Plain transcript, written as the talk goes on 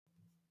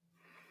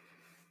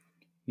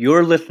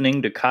You're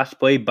listening to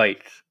Cosplay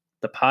Bites,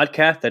 the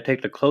podcast that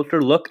takes a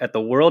closer look at the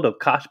world of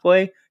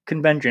cosplay,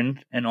 conventions,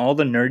 and all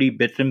the nerdy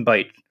bits and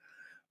bytes.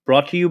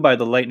 Brought to you by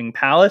the Lightning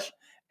Palace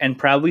and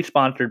proudly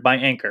sponsored by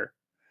Anchor.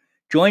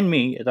 Join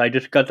me as I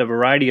discuss a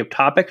variety of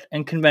topics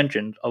and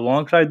conventions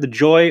alongside the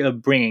joy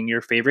of bringing your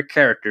favorite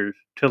characters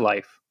to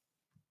life.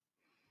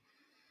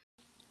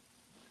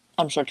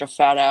 I'm such a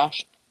fat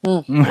ass.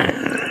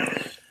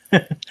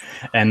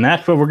 And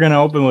that's what we're going to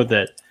open with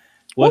it.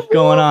 What's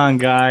going on,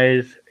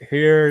 guys?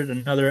 Here's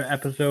another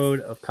episode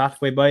of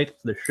Cosplay Bites,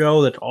 the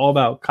show that's all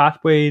about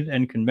cosplays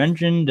and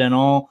conventions and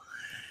all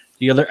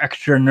the other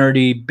extra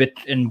nerdy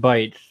bits and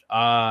bytes.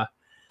 I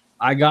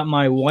got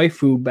my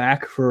waifu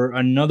back for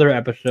another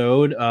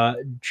episode,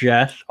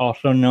 Jess,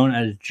 also known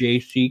as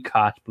JC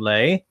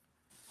Cosplay.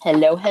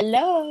 Hello,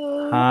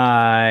 hello.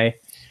 Hi.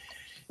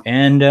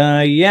 And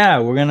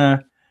we're going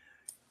to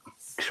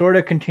sort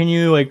of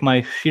continue like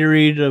my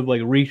series of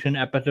like recent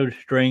episode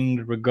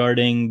strings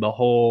regarding the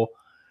whole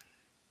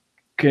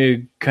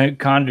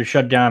con to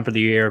shut down for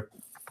the year.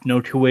 No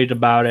two ways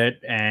about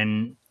it,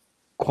 and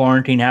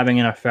quarantine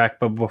having an effect.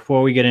 But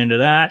before we get into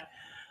that,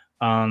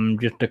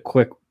 just a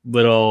quick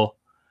little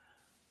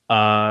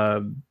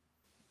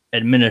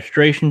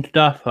administration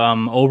stuff.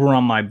 Over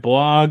on my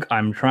blog,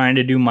 I'm trying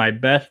to do my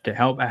best to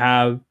help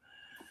have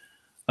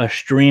a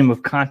stream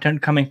of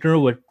content coming through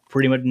with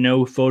pretty much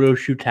no photo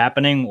shoots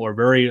happening or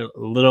very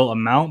little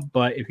amount.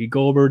 But if you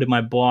go over to my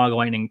blog,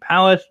 Lightning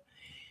Palace,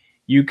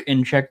 you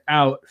can check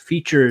out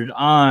features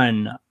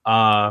on,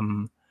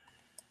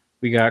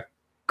 we got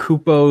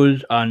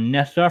Kupo's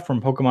Nessa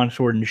from Pokemon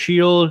Sword and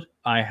Shield.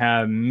 I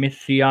have Miss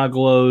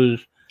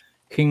Ciaglo's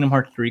Kingdom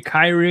Hearts 3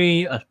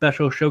 Kyrie, a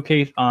special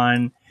showcase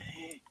on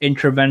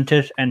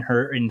Intraventus and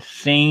her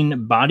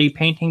insane body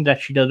painting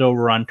that she does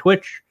over on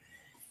Twitch.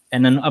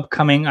 And then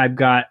upcoming, I've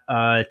got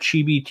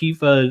Chibi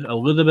Tifa's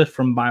Elizabeth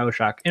from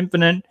Bioshock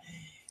Infinite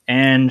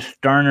and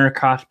Starner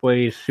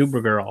Cosplay's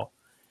Supergirl.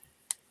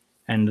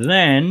 And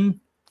then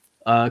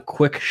a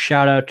quick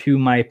shout out to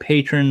my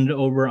patrons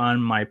over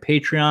on my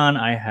Patreon.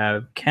 I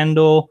have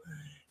Kendall,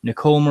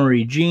 Nicole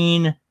Marie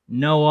Jean,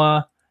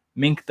 Noah,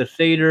 Mink the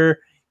Satyr,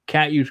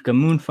 Kat Yuska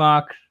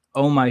Moonfox,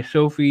 Oh My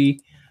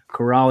Sophie,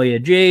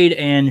 Coralia Jade,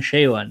 and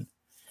Shaylin.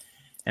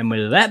 And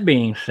with that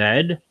being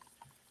said,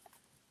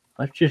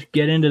 let's just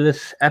get into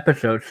this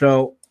episode.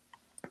 So,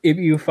 if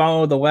you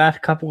follow the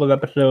last couple of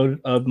episodes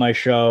of my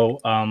show,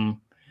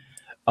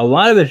 a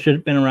lot of it's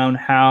just been around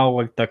how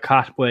like the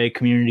cosplay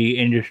community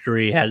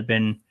industry has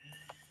been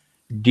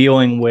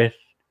dealing with,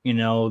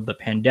 the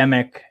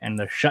pandemic and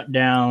the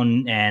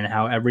shutdown, and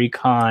how every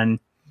con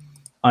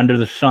under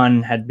the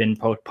sun had been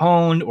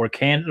postponed or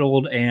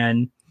canceled.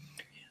 And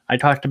I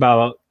talked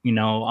about,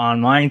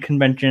 online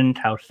conventions,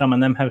 how some of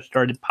them have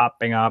started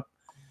popping up.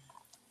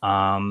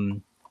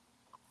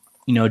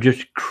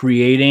 Just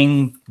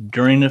creating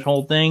during this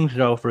whole thing.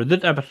 So for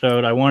this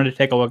episode, I wanted to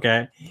take a look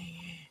at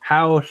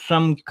how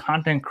some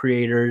content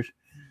creators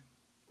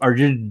are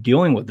just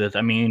dealing with this.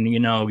 I mean,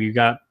 you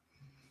got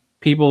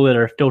people that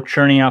are still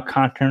churning out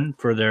content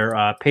for their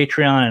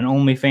Patreon and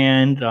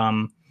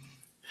OnlyFans.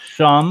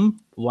 Some,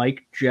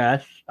 like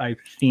Jess, I've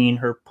seen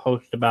her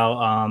post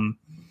about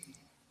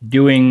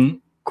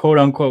doing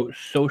quote-unquote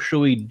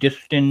socially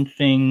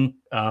distancing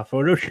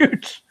photo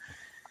shoots.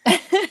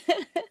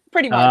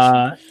 Pretty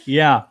much.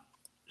 Yeah.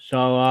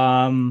 So,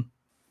 how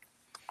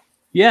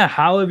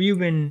have you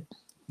been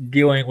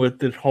dealing with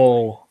this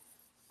whole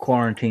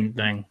quarantine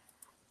thing?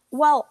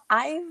 Well,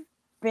 I've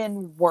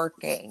been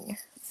working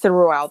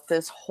throughout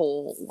this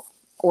whole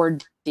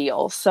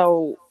ordeal.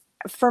 So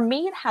for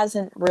me, it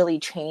hasn't really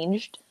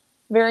changed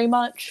very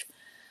much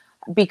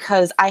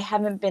because I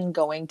haven't been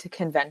going to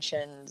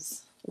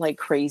conventions like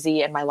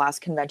crazy. And my last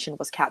convention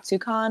was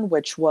KatsuCon,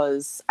 which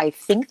was, I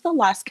think, the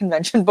last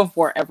convention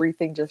before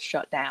everything just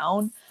shut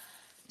down.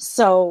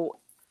 So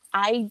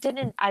I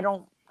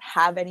don't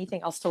have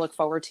anything else to look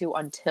forward to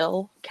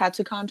until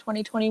KatsuCon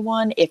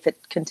 2021. If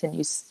it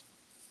continues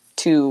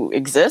to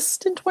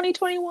exist in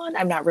 2021,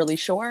 I'm not really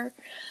sure.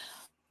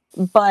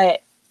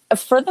 But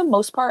for the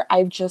most part,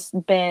 I've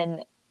just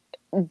been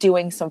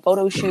doing some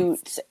photo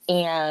shoots.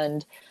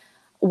 And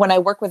when I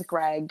work with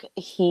Greg,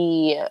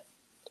 he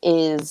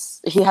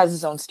has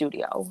his own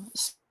studio.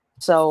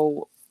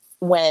 So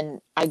when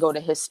I go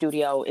to his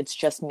studio, it's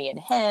just me and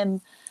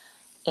him.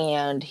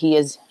 And he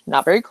is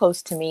not very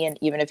close to me. And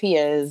even if he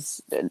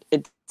is,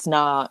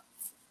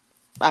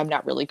 I'm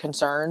not really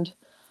concerned.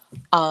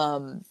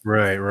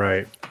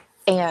 Right.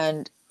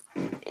 And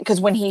because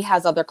when he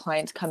has other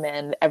clients come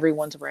in,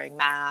 everyone's wearing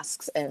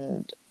masks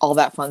and all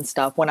that fun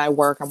stuff. When I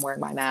work, I'm wearing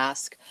my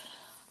mask.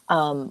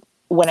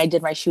 When I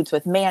did my shoots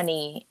with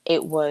Manny,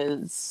 it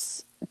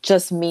was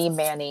just me,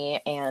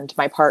 Manny, and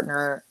my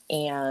partner.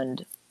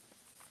 And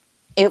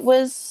it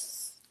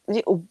was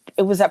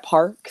at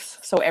parks,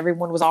 so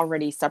everyone was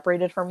already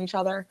separated from each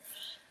other.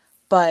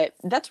 But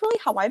that's really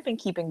how I've been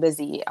keeping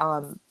busy.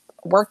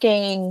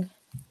 Working,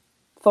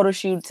 photo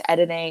shoots,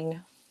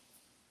 editing,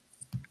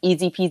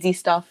 easy peasy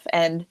stuff,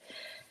 and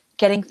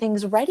getting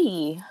things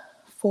ready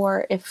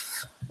for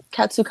if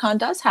Katsucon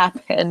does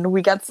happen.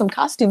 We got some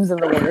costumes in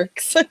the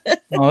works.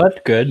 Oh, that's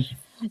good.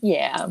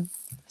 Yeah.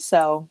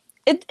 So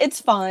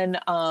it's fun.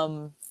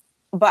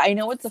 But I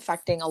know it's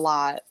affecting a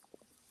lot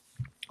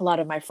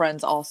of my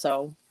friends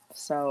also.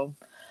 So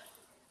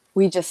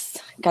we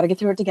just got to get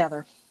through it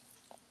together.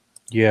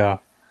 Yeah.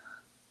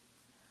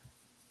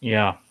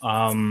 Yeah.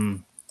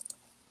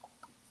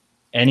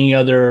 Any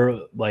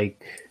other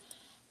like?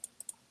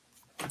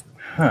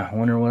 I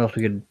wonder what else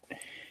we could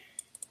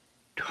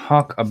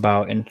talk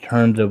about in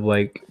terms of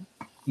like,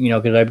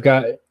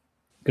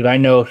 because I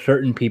know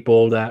certain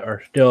people that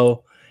are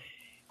still.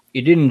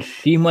 It didn't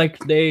seem like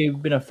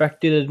they've been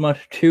affected as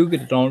much too,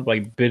 because it's almost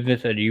like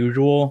business as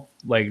usual.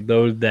 Like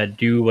those that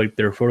do like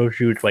their photo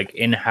shoots like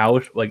in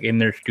house, like in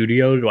their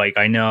studios. Like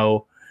I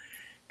know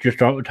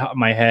just off the top of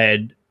my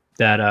head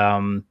that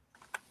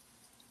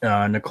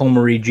Nicole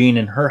Marie Jean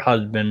and her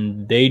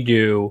husband, they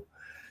do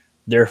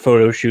their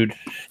photo shoots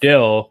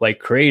still like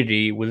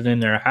crazy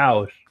within their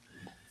house,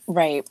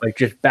 Right. like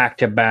just back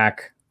to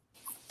back,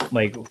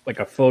 like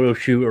a photo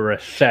shoot or a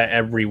set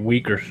every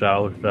week or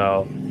so.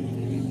 So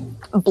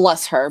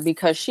Bless her,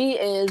 because she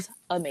is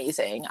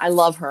amazing. I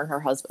love her and her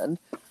husband.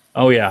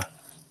 oh yeah,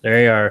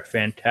 they are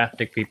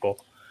fantastic people.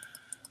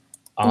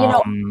 You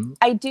know,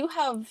 I do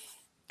have,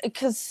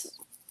 because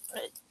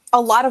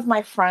a lot of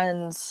my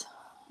friends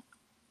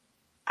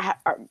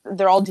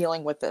they're all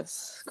dealing with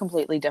this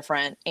completely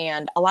different,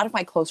 and a lot of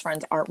my close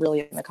friends aren't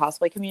really in the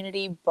cosplay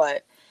community,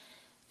 but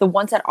the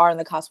ones that are in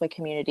the cosplay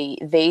community,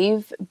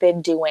 they've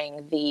been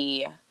doing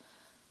the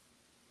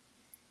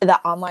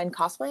online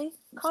cosplay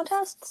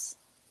contests.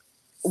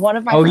 One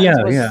of my oh friends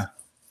yeah, was yeah.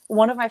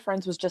 one of my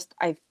friends was just,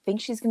 I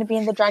think she's going to be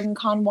in the Dragon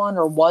Con one,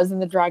 or was in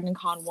the Dragon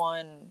Con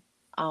one.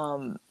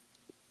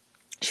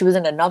 She was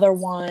in another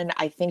one.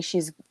 I think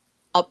she's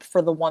up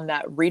for the one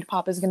that Reed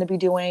Pop is going to be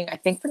doing, I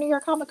think for New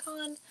York Comic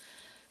Con.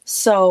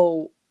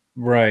 So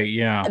Right,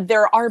 yeah.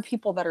 there are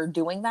people that are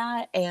doing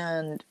that.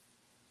 And,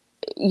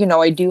 you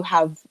know, I do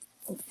have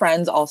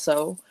friends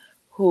also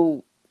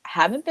who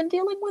haven't been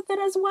dealing with it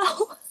as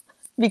well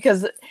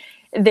because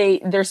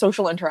their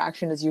social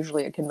interaction is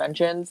usually at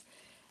conventions.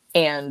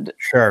 And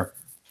Sure.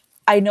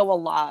 I know a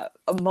lot,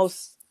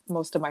 most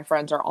of my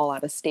friends are all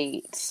out of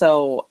state.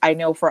 So I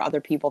know for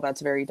other people that's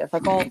very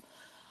difficult.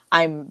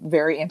 I'm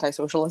very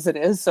antisocial as it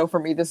is. So for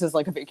me, this is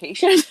like a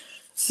vacation.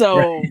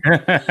 So,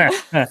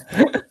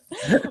 but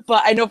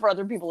I know for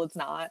other people it's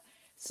not.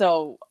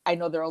 So I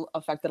know they're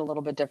affected a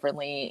little bit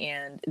differently,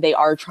 and they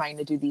are trying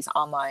to do these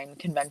online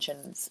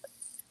conventions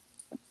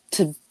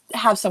to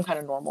have some kind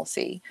of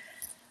normalcy.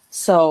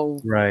 So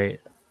Right.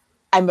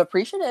 I'm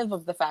appreciative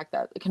of the fact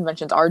that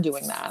conventions are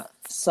doing that.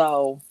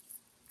 So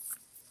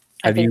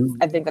I Have think you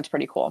that's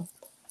pretty cool.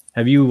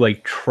 have you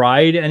like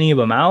tried any of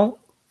them out?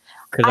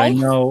 Because I I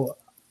know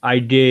I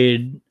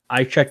did.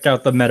 I checked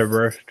out the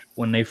Metaverse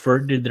when they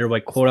first did their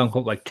like quote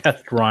unquote like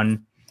test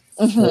run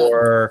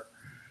for.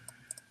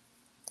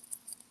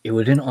 It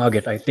was in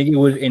August. I think it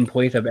was in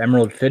place of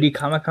Emerald City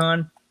Comic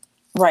Con,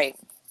 right.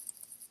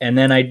 and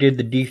then I did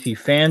the DC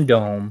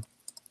Fandom,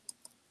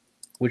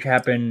 which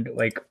happened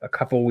like a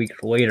couple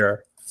weeks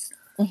later,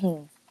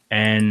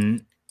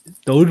 and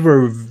those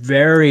were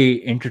very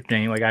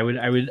interesting. Like I was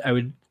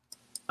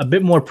a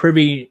bit more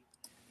privy,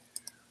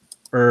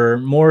 or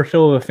more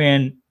so of a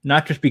fan,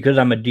 not just because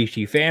I'm a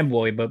DC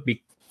fanboy, but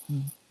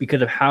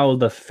because of how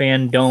the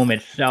fandom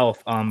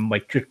itself,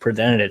 like just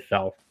presented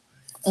itself.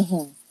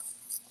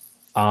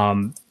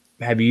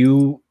 Have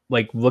you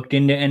like looked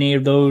into any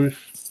of those,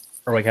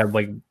 or like have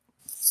like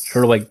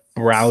sort of like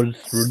browsed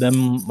through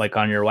them like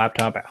on your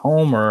laptop at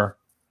home, or?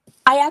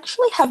 I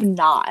actually have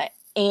not.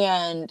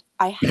 And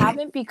I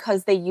haven't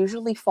because they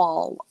usually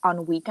fall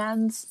on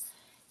weekends.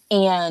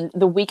 And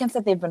the weekends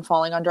that they've been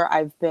falling under,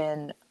 I've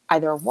been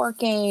either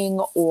working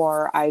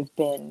or I've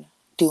been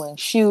doing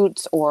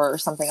shoots or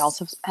something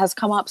else has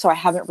come up. So I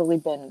haven't really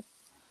been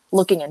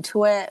looking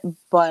into it.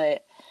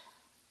 But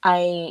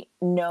I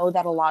know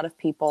that a lot of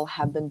people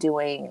have been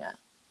doing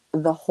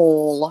the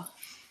whole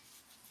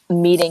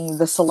meeting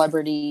the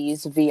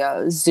celebrities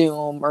via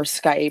Zoom or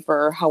Skype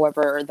or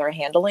however they're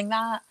handling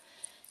that.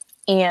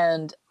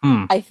 And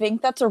I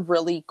think that's a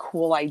really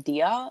cool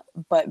idea.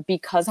 But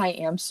because I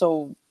am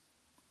so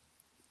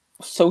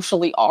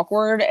socially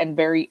awkward and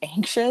very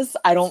anxious,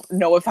 I don't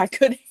know if I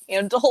could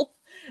handle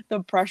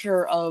the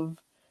pressure of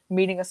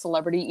meeting a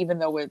celebrity, even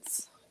though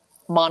it's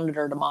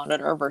monitor to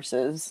monitor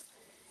versus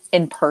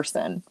in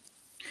person.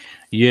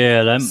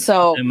 Yeah,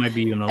 So that might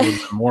be even a little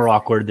bit more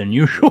awkward than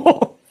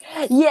usual.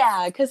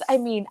 yeah, because I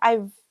mean,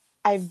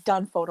 I've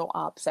done photo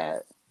ops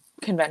at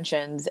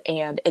conventions,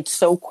 and it's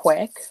so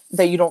quick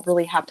that you don't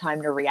really have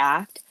time to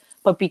react.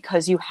 But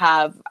because you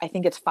have, I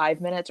think it's 5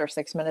 minutes or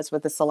 6 minutes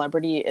with a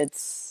celebrity,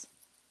 it's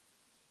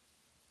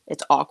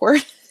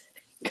awkward.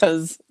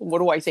 Because what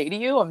do I say to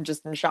you? I'm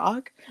just in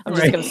shock. I'm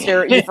just going to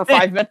stare at you for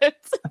 5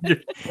 minutes.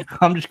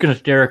 I'm just gonna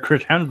stare at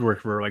Chris Hemsworth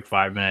for like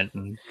 5 minutes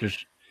and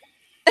just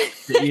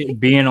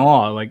be in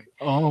awe. Like,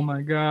 oh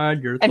my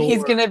god, you're. And Thor.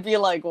 he's going to be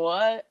like,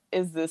 what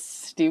is this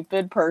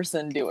stupid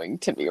person doing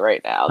to me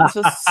right now? This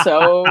is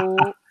so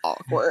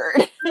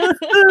awkward.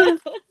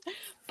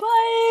 But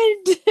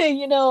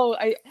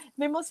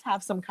they must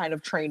have some kind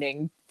of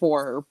training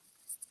for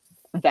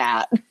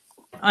that.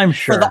 I'm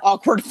For the sure.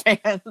 awkward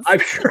fans. I'm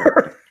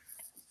sure.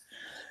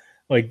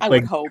 I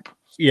would hope.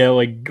 Yeah,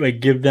 like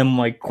give them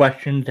like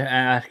questions to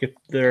ask if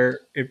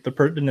the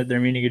person that they're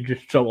meeting is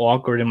just so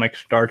awkward and like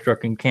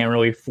starstruck and can't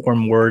really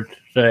form words to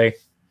say.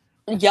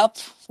 Yep,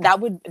 that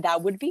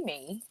would be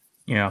me.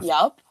 Yeah.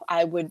 Yep,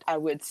 I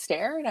would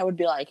stare and I would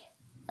be like,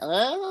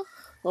 that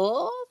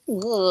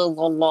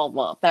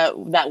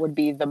would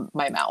be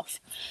my mouth.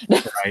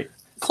 Right.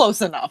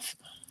 Close enough.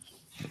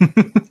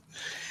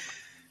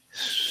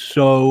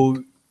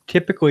 So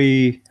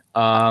typically,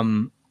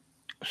 so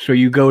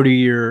you go to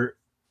your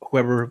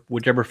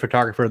whichever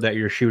photographer that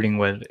you're shooting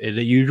with. Is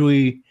it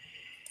usually?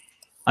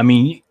 I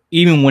mean,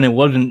 even when it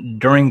wasn't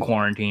during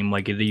quarantine,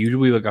 like is it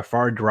usually like a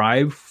far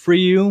drive for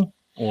you,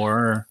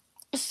 or?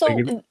 So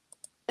Like,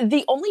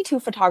 the only two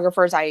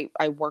photographers I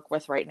work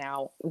with right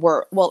now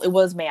it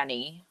was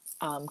Manny,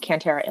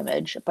 Cantera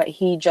Image, but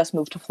he just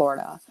moved to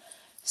Florida.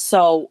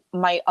 So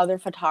my other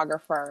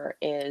photographer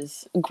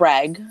is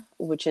Greg,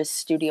 which is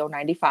Studio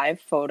 95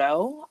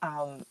 Photo.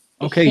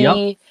 okay,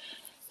 yep.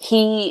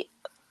 He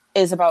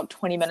is about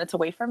 20 minutes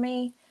away from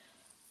me.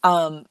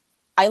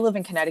 I live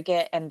in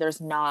Connecticut and there's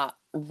not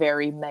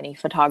very many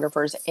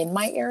photographers in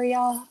my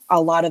area.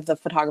 A lot of the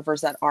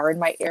photographers that are in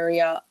my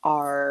area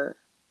are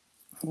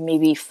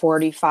maybe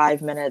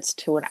 45 minutes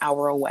to an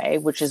hour away,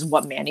 which is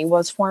what Manny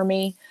was for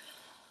me.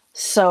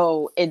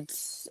 So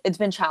it's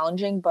been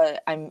challenging,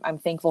 but I'm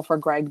thankful for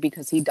Greg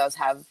because he does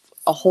have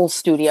a whole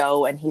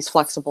studio and he's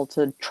flexible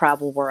to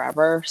travel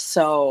wherever.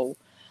 So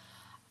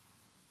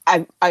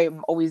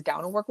I'm always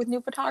down to work with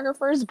new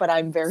photographers, but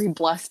I'm very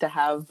blessed to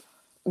have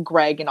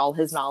Greg and all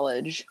his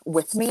knowledge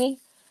with me.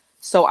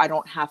 So I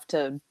don't have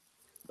to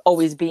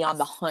always be on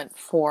the hunt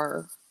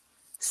for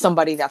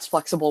somebody that's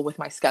flexible with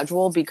my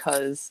schedule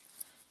because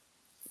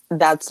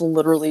that's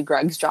literally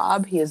Greg's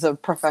job. He is a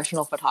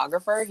professional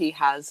photographer. He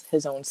has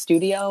his own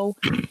studio.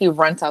 He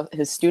rents out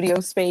his studio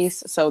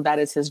space. So that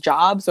is his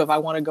job. So if I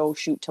want to go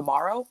shoot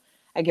tomorrow,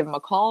 I give him a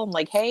call. I'm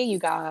like, hey, you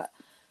got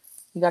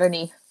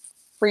any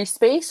free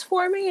space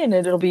for me? And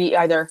it'll be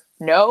either,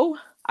 no,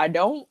 I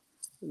don't.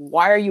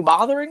 Why are you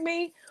bothering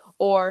me?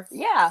 Or,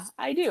 yeah,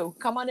 I do.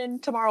 Come on in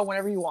tomorrow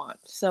whenever you want.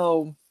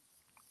 So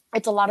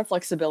it's a lot of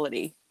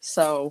flexibility.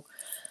 So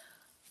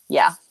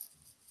yeah,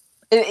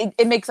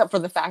 it makes up for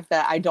the fact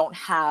that I don't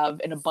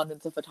have an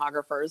abundance of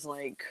photographers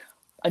like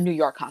a New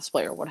York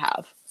cosplayer would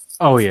have.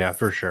 Oh yeah,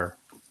 for sure.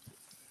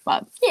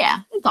 But yeah,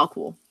 it's all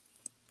cool.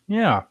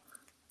 Yeah.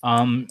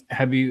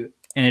 Have you?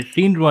 And it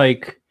seems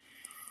like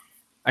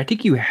I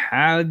think you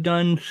have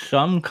done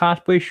some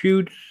cosplay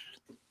shoots.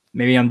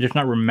 Maybe I'm just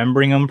not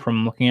remembering them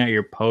from looking at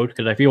your post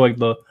because I feel like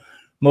the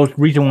most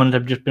recent ones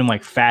have just been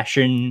like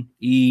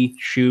fashion-y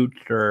shoots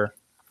or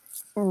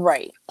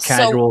Right.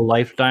 casual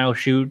lifestyle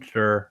shoots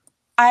or.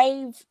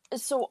 I'm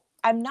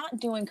not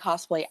doing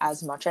cosplay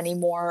as much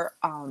anymore.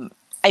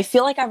 I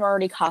feel like I've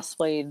already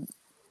cosplayed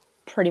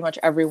pretty much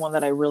everyone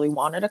that I really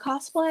wanted to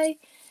cosplay.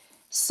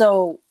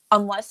 So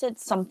unless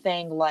it's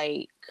something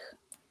like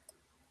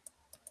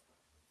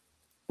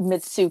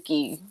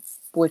Mitsuki,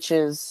 which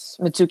is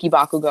Mitsuki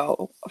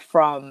Bakugo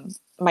from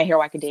My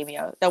Hero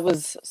Academia, that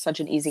was such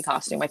an easy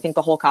costume. I think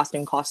the whole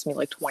costume cost me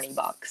like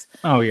 $20.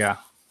 Oh yeah.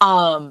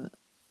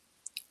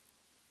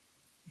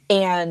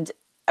 And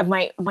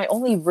my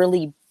only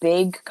really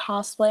big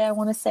cosplay I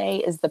want to say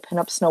is the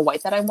pinup Snow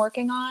White that I'm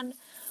working on.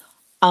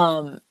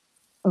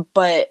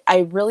 But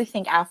I really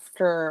think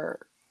after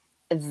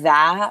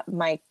that,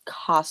 my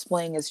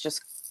cosplaying is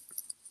just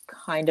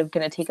kind of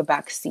going to take a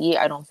back seat.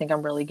 I don't think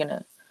I'm really going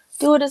to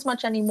do it as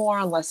much anymore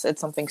unless it's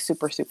something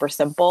super, super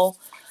simple.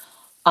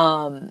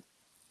 And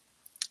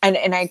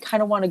I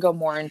kind of want to go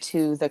more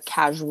into the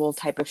casual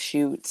type of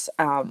shoots.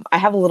 I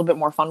have a little bit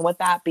more fun with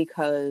that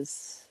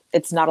because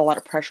it's not a lot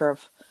of pressure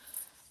of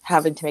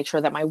having to make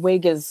sure that my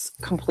wig is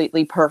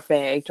completely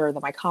perfect or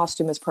that my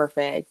costume is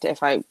perfect.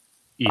 I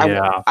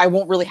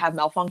won't really have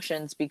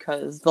malfunctions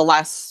because the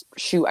last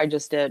shoot I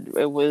just did,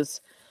 it was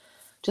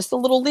just a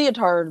little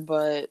leotard,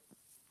 but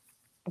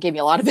gave me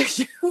a lot of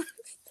issues.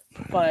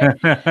 But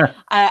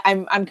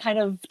I'm kind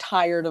of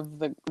tired of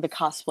the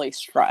cosplay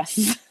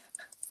stress.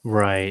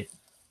 Right.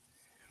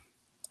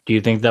 Do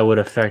you think that would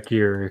affect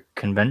your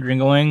convention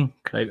going?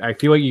 I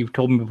feel like you've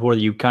told me before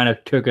that you kind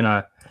of took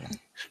a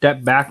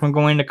step back from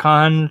going to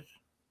cons.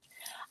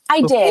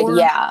 I did,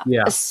 yeah.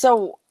 Yeah.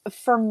 So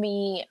for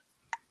me,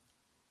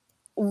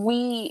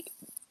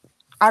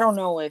 I don't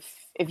know if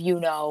you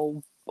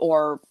know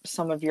or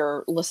some of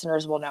your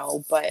listeners will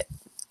know, but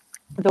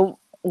the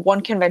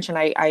one convention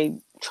I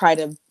try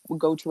to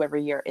go to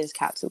every year is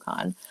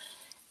Katsucon.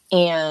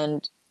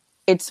 And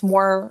it's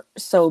more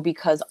so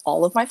because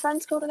all of my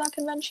friends go to that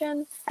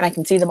convention and I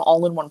can see them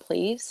all in one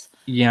place.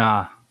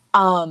 Yeah.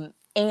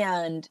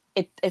 And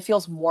it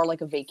feels more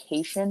like a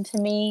vacation to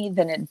me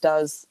than it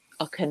does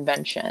a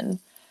convention.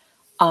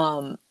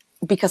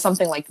 Because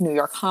something like New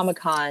York Comic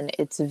Con,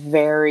 it's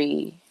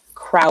very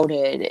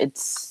crowded.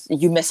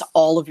 You miss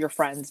all of your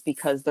friends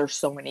because there's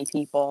so many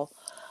people.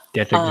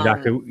 That's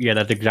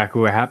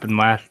exactly what happened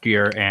last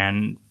year,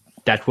 and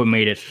that's what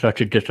made it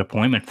such a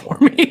disappointment for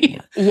me.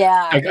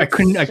 Yeah, I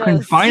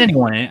couldn't find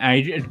anyone.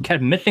 I just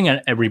kept missing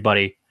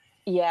everybody.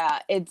 Yeah,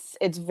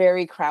 it's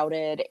very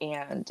crowded,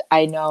 and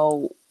I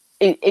know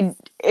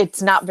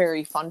it's not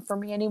very fun for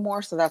me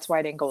anymore, so that's why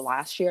I didn't go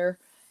last year.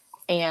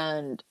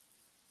 And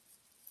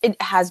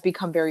it has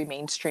become very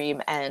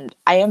mainstream, and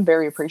I am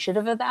very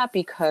appreciative of that,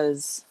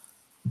 because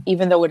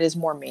even though it is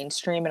more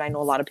mainstream, and I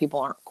know a lot of people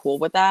aren't cool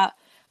with that,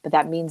 but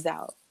that means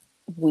that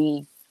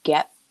we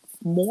get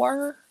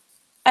more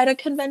at a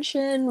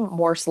convention,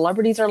 more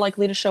celebrities are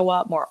likely to show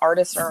up, more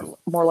artists are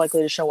more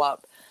likely to show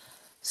up.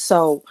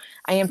 So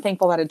I am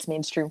thankful that it's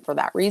mainstream for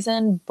that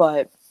reason.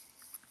 But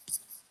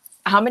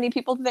how many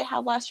people did they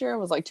have last year? It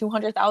was like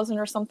 200,000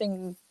 or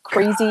something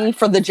crazy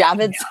for the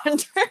Javits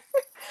Center.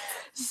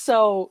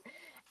 So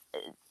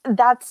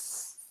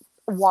that's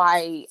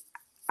why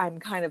I'm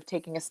kind of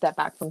taking a step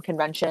back from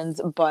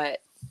conventions.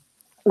 But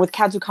with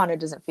Katsucon, it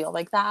doesn't feel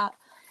like that.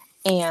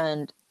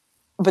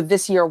 But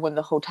this year, when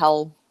the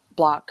hotel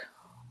block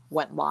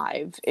went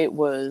live, it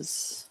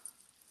was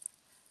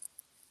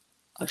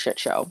a shit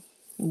show.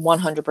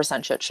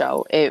 100% shit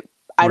show.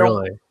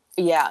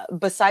 Yeah,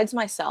 besides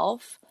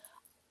myself,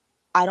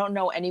 I don't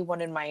know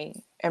anyone in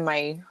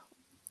my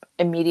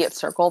immediate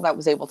circle that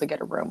was able to get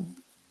a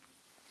room.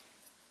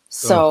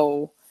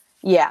 So,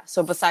 yeah,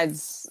 so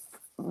besides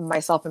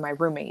myself and my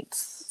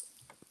roommates,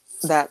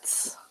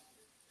 that's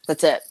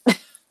it.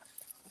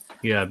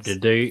 Yeah,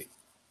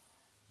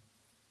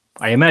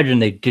 I imagine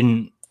they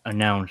didn't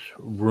announce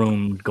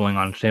rooms going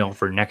on sale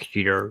for next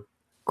year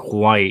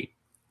quite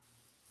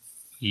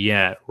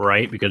yet,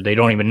 right? Because they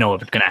don't even know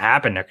if it's going to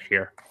happen next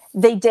year.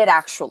 They did,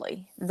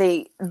 actually.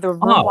 The room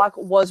block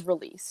was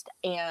released,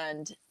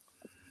 and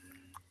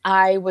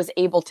I was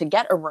able to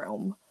get a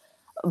room,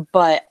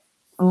 but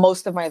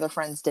most of my other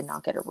friends did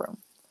not get a room.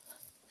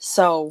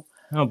 So,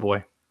 oh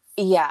boy.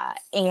 Yeah,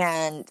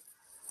 and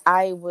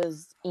I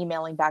was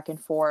emailing back and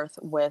forth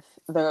with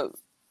the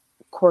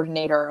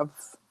coordinator of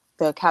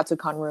the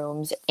Katsucon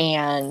rooms,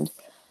 and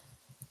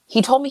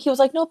he told me, he was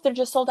like, nope, they're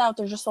just sold out.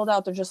 They're just sold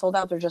out. They're just sold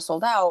out. They're just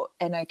sold out.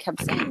 And I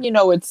kept saying,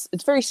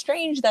 it's very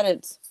strange that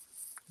it's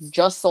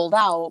just sold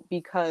out,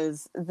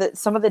 because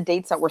some of the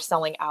dates that were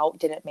selling out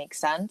didn't make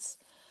sense.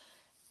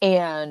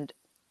 And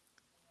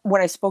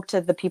when I spoke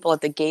to the people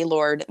at the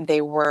Gaylord, they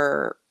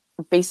were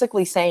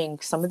basically saying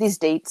some of these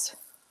dates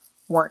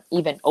weren't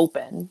even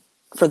open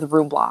for the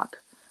room block.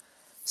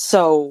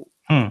 So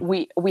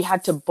we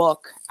had to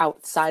book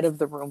outside of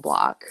the room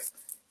block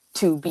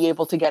to be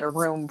able to get a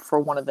room for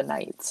one of the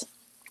nights.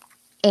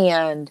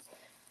 And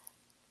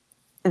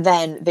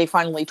then they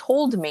finally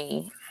told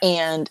me,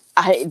 and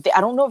I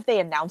don't know if they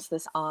announced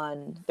this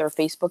on their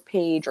Facebook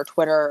page or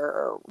Twitter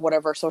or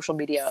whatever social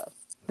media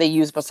they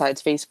use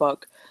besides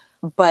Facebook,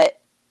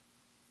 but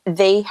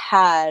they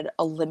had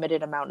a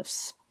limited amount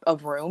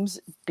of rooms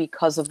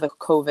because of the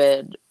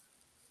COVID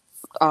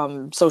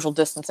social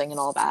distancing and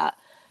all that.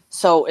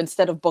 So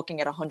instead of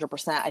booking at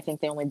 100%, I think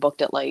they only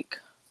booked at like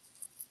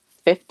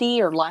 50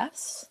 or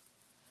less.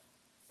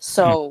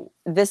 So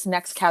this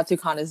next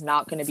Katsucon is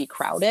not going to be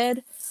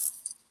crowded,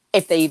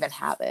 if they even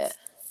have it.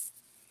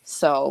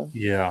 So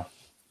yeah,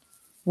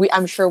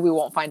 I'm sure we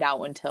won't find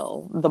out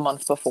until the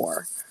month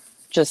before,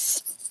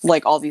 just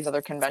like all these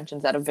other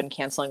conventions that have been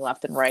canceling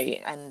left and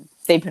right, and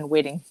they've been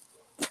waiting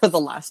for the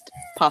last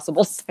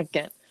possible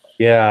second.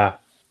 Yeah,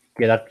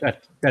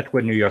 that's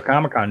what New York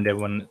Comic Con did,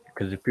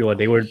 because I feel like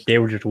they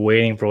were just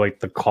waiting for like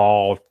the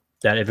call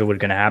that if it was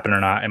going to happen or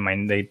not. I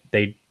mean,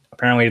 they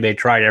apparently they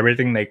tried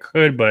everything they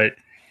could, but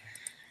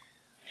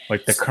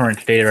like the current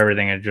state of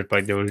everything is just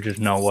like there was just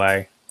no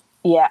way.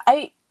 Yeah,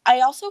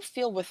 I also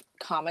feel with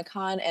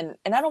Comic-Con, and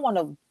I don't want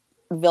to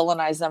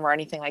villainize them or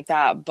anything like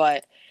that,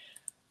 but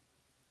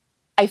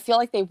I feel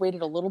like they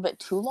waited a little bit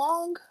too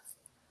long,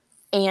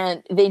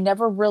 and they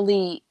never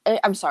really,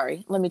 I'm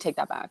sorry, let me take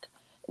that back.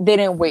 They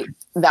didn't wait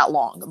that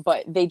long,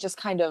 but they just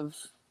kind of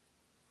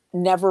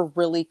never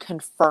really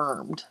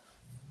confirmed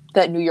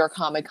that New York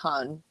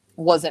Comic-Con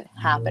wasn't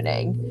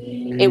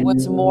happening. It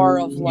was more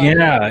of like,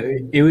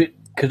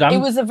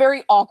 it was a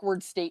very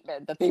awkward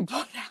statement that they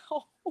put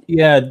out.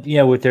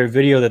 Yeah, with their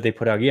video that they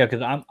put out. Yeah,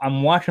 because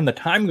I'm watching the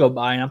time go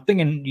by, and I'm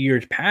thinking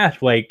years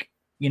past, like,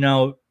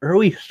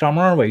 early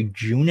summer, like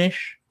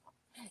June-ish.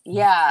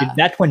 Yeah.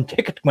 That's when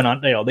tickets went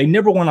on sale. They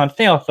never went on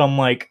sale, so I'm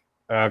like,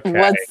 okay.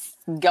 What's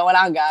going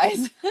on,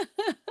 guys?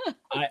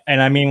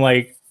 I mean,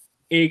 like,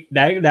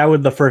 that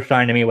was the first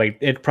sign to me, like,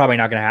 it's probably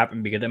not going to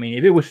happen, because, I mean,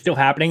 if it was still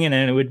happening and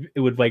then it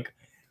would like,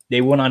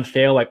 they went on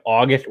sale like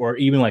August or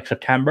even like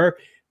September,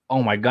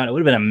 oh my God, it would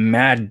have been a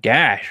mad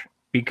dash,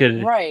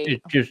 because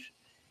it's just,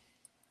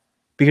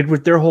 because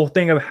with their whole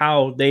thing of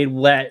how they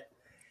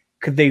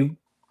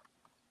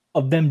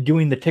of them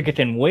doing the tickets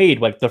in wave,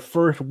 like the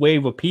first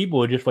wave of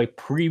people, just like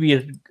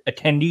previous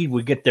attendees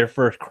would get their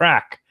first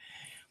crack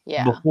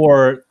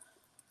before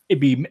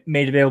it'd be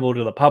made available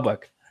to the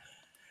public.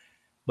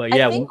 But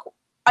yeah,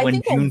 I when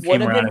think what June would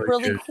came have around, been it was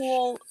really just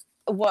cool,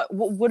 what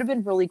would have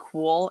been really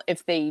cool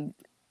if they,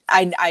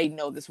 I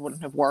know this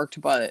wouldn't have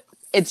worked, but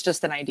it's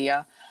just an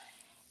idea.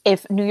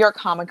 If New York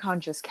Comic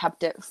Con just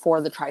kept it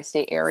for the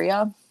tri-state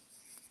area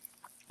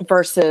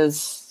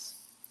versus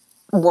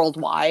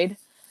worldwide,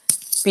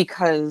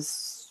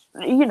 because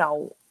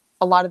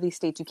a lot of these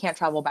states you can't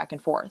travel back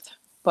and forth,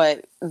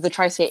 but the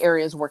tri-state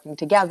area is working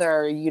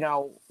together.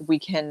 We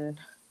can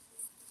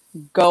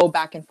go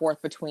back and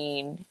forth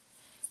between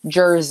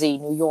Jersey,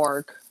 New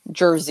York,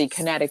 Jersey,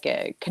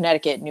 Connecticut,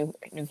 New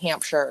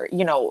Hampshire,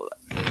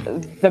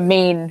 the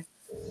main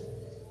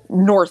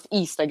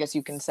northeast, I guess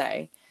you can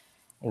say.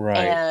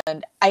 right.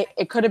 And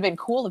it could have been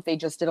cool if they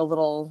just did a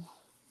little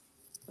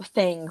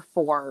thing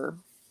for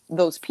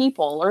those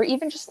people, or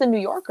even just the New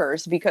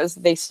Yorkers, because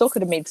they still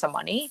could have made some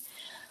money.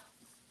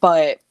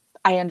 But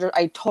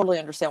I totally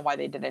understand why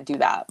they didn't do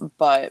that.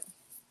 But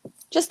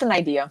just an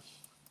idea.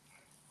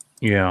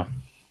 Yeah.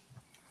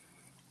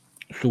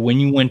 So when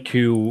you went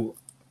to,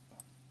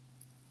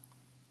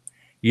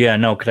 yeah,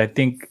 no, because I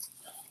think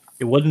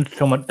it wasn't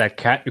so much that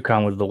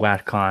CatUCon was the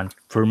last con.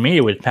 For me,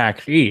 it was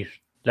PAX East.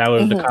 That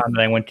was the con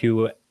that I went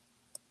to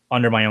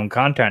under my own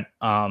content.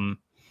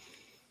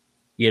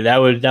 Yeah, that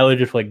was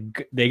just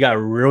like they got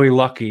really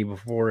lucky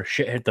before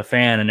shit hit the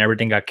fan and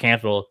everything got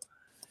canceled.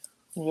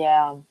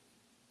 Yeah,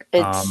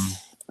 Um,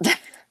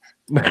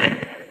 it's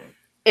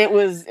it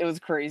was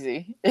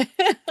crazy.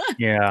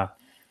 yeah.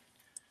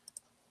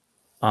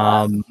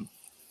 But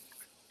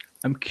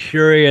I'm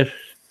curious.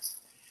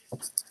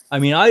 I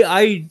mean,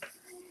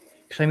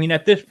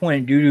 at this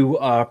point, due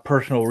to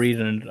personal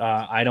reasons,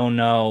 I don't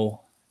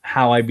know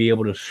how I'd be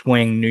able to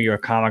swing New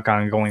York Comic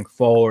Con going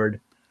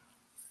forward.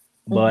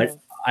 But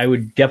I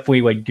would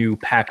definitely like do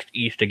PAX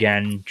East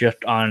again,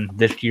 just on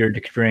this year's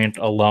experience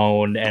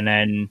alone, and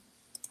then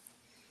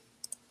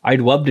I'd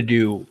love to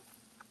do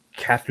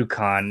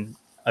CatsuCon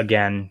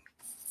again.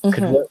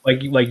 Because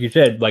like you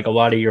said, like a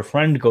lot of your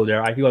friends go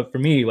there. I feel like for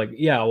me, like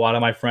a lot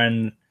of my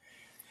friends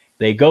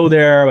they go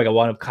there. Like a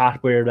lot of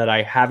cosplayers that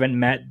I haven't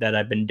met that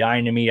I've been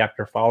dying to meet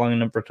after following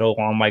them for so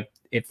long. Like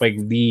it's like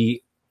one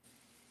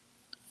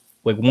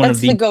that's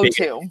of the the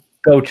go-to.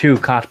 go-to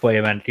cosplay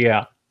events.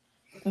 Yeah,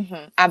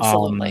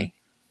 Absolutely.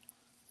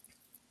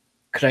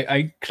 because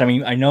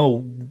I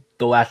know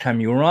the last time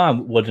you were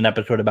on was an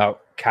episode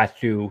about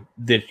Katsu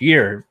this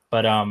year,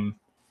 but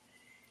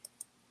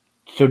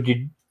so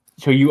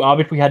you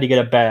obviously had to get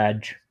a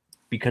badge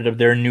because of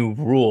their new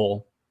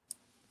rule.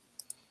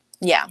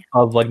 Yeah.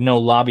 Of like no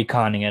lobby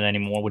conning it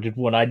anymore, which is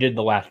what I did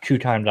the last 2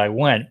 times I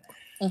went.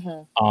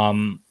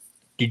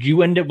 Did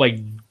you end up like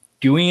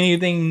doing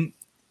anything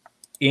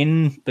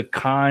in the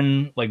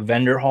con like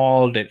vendor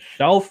hall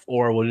itself,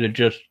 or was it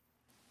just?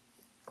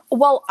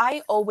 Well,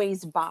 I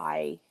always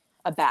buy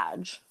a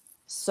badge,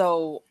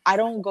 so I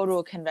don't go to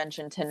a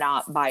convention to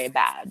not buy a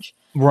badge.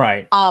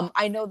 Right.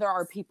 I know there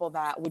are people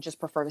that would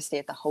just prefer to stay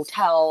at the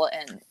hotel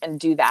and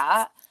do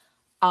that.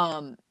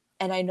 And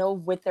I know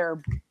with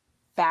their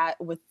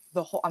with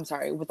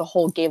the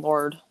whole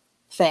Gaylord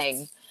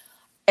thing,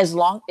 as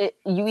long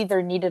you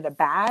either needed a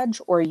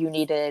badge or you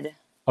needed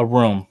A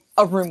room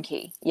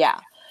key. Yeah.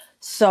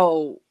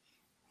 So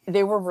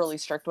they were really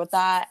strict with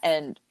that,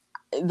 and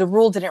the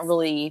rule didn't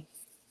really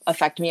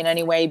affect me in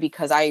any way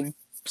because I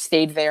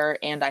stayed there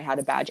and I had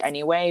a badge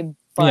anyway.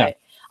 But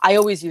I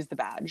always use the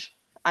badge.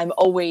 I'm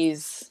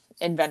always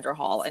in vendor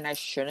hall, and I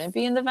shouldn't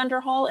be in the vendor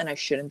hall, and I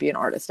shouldn't be in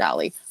artist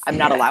alley. I'm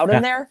not allowed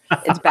in there.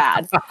 It's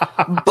bad.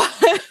 But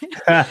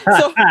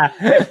so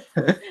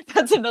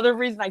that's another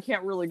reason I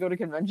can't really go to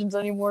conventions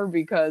anymore,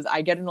 because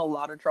I get in a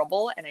lot of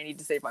trouble and I need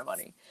to save my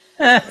money.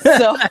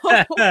 So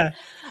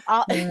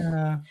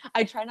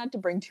I try not to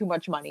bring too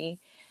much money,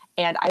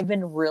 and I've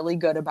been really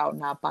good about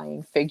not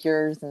buying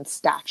figures and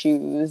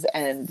statues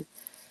and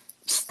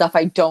stuff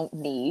I don't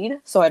need.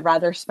 So I'd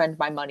rather spend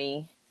my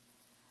money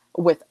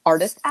with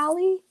Artist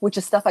Alley, which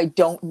is stuff I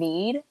don't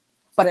need,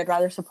 but I'd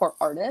rather support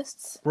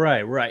artists.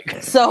 Right.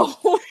 So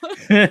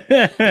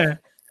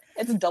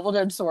it's a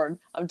double-edged sword.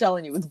 I'm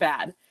telling you, it's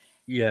bad.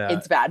 Yeah.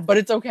 It's bad, but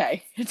it's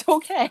okay. It's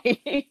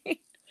okay.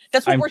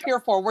 That's what we're here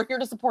for. We're here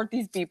to support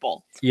these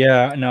people.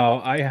 Yeah,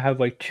 no, I have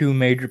like 2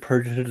 major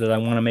purchases that I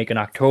want to make in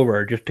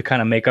October just to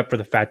kind of make up for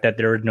the fact that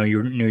there is no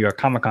New York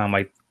Comic Con.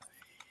 Like,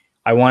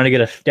 I want to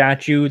get a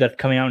statue that's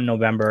coming out in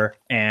November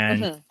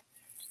and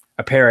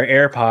a pair of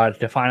AirPods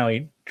to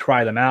finally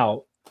try them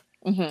out,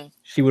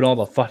 see what all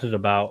the fuss is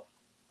about.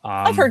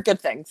 I've heard good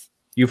things.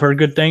 You've heard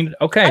good things?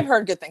 Okay. I've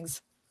heard good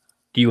things.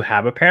 Do you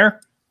have a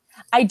pair?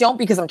 I don't,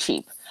 because I'm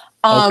cheap.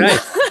 Okay.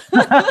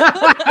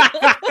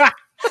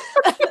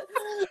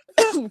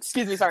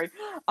 Excuse me, sorry.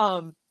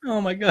 Oh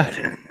my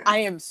god. I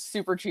am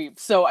super cheap.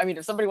 So, I mean,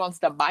 if somebody wants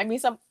to buy me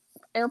some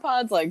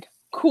AirPods, like,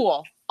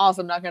 cool,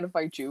 awesome, not gonna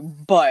fight you,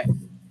 but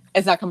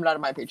it's not coming out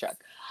of my paycheck.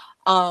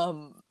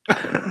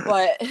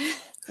 But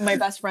my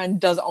best friend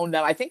does own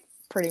them. I think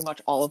pretty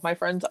much all of my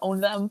friends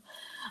own them.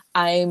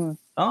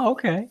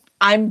 Okay.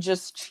 I'm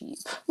just cheap.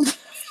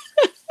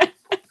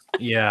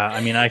 Yeah, I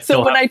mean,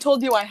 So when I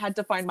told you I had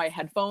to find my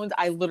headphones,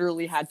 I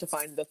literally had to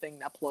find the thing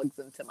that plugs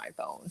into my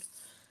phone.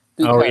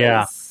 Oh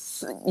yeah.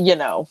 because you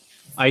know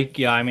I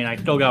mean, I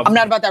still got. I'm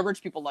not about that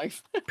rich people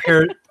life.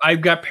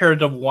 I've got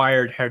pairs of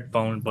wired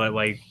headphones, but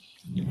like,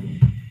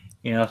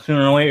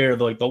 sooner or later,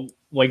 the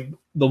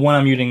one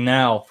I'm using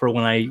now for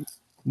when I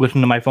listen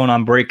to my phone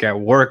on break at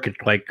work,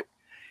 it's like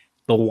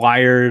the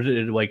wires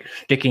is like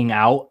sticking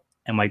out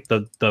and like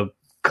the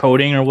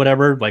coating or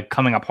whatever like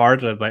coming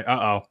apart. So it's like,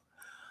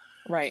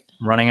 Right.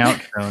 running out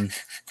soon.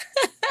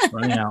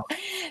 Running out.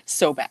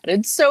 So bad.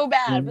 It's so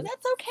bad, but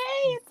that's okay.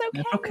 It's okay.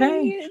 That's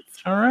okay.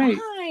 It's all right.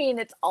 fine.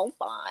 It's all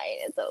fine.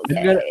 It's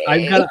okay.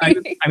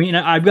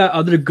 I've got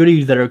other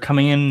goodies that are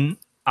coming in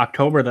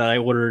October that I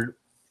ordered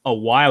a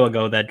while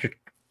ago. That just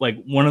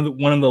like one of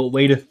the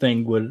latest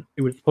things was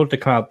it was supposed to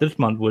come out this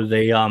month was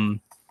a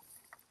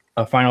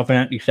Final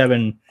Fantasy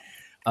VII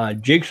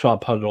jigsaw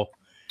puzzle.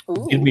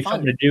 Ooh, Gives me fun.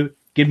 something to do.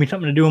 Give me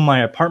something to do in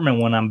my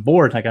apartment when I'm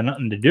bored. I got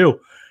nothing to do.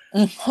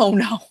 Oh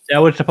no! That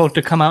was supposed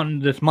to come out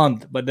this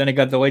month, but then it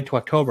got delayed to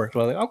October. So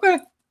I was like, okay.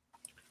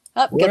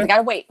 Guess I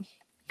gotta wait.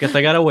 Guess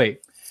I gotta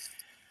wait.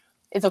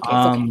 It's okay.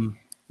 It's okay.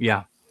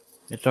 Yeah,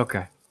 it's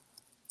okay.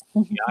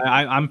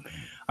 Yeah,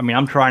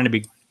 I'm trying to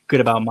be good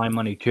about my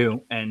money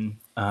too, and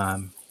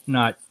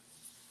not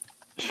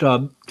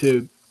sub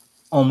to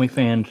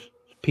OnlyFans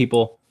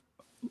people.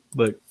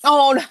 But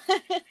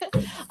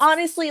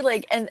honestly,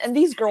 like, and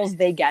these girls,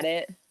 they get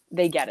it.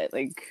 They get it.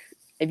 Like,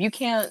 if you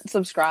can't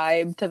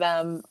subscribe to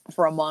them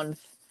for a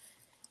month,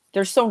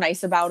 they're so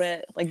nice about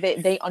it. Like,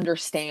 they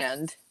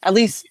understand. At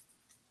least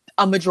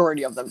a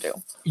majority of them do.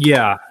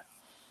 Yeah.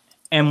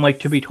 And like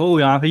to be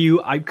totally honest with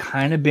you, I've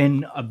kind of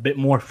been a bit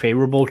more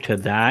favorable to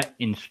that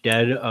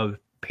instead of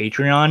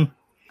Patreon.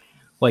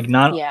 Like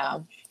not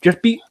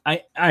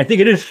I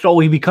think it is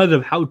solely because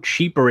of how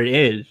cheaper it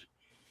is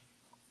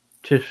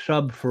to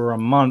sub for a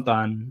month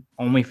on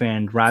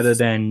OnlyFans rather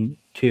than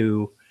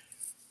to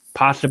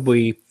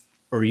possibly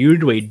or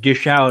usually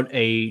dish out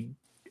a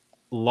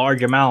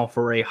large amount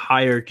for a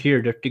higher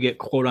tier just to get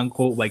quote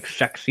unquote like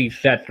sexy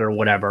sets or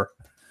whatever.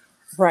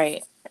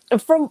 Right.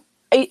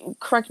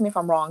 Correct me if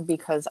I'm wrong,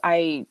 because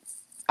I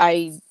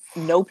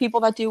know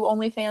people that do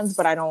OnlyFans,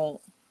 but I don't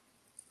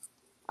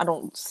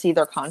see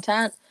their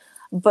content.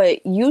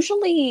 But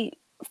usually,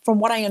 from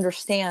what I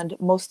understand,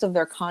 most of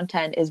their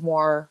content is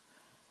more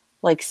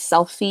like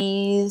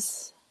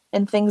selfies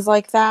and things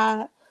like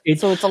that.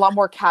 So it's a lot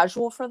more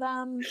casual for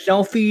them.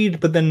 Selfies,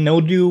 but then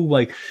they'll do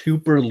like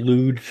super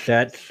lewd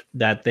sets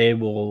that they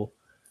will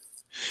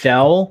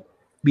sell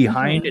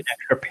behind an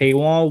extra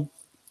paywall,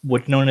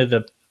 what's known as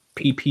a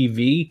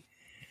PPV,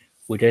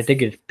 which I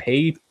think is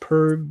pay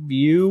per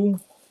view.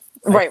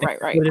 Right.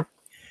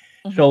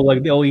 So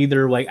like they'll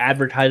either like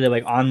advertise it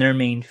like on their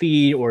main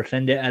feed or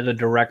send it as a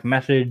direct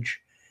message,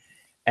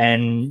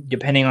 and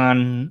depending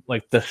on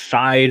like the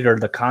size or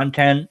the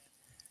content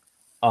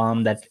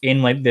that's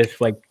in like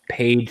this like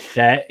paid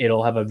set,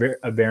 it'll have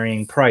a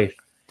varying price.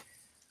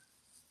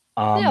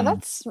 Yeah,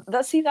 that's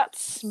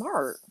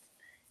smart.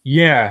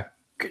 Yeah,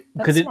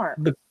 because smart.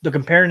 The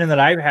comparison that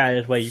I've had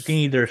is like you can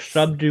either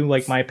sub to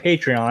like my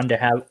Patreon to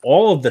have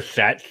all of the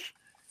sets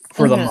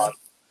for the month,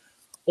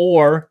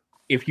 or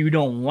if you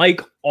don't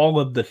like all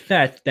of the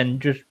sets, then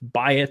just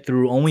buy it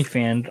through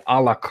OnlyFans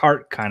a la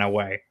carte kind of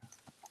way.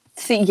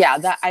 See,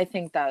 yeah, I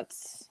think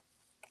that's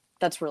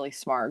really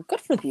smart.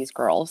 Good for these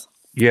girls.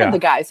 Yeah, and the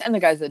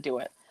guys that do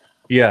it.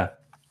 Yeah,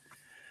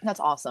 that's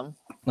awesome.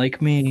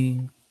 Like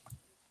me.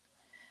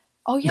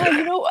 Oh yeah,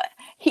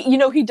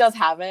 he does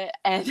have it,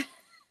 and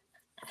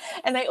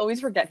I always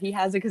forget he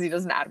has it because he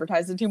doesn't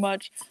advertise it too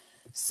much.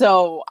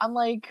 So I'm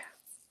like,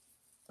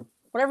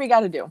 whatever you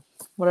got to do.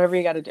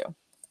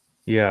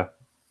 Yeah.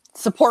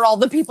 Support all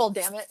the people,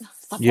 damn it.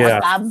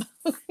 Support them.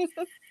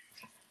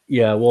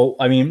 Yeah, well,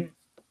 I mean,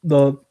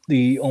 the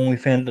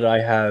OnlyFans that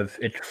I have,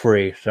 it's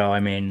free. So, I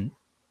mean,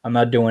 I'm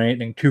not doing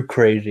anything too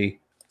crazy.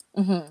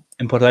 And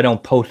plus, I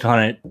don't post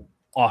on it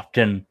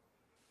often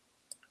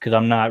because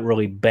I'm not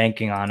really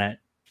banking on it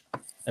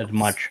as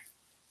much.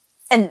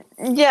 And,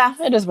 yeah,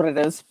 it is what it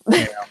is.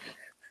 Yeah.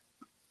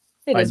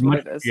 It is what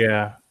it is.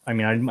 Yeah. I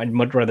mean, I'd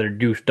much rather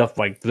do stuff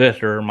like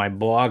this or my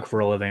blog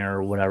for a living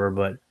or whatever,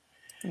 but...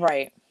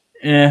 Right.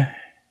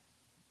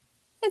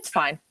 It's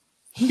fine.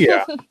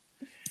 Yeah.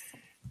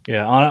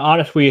 Yeah,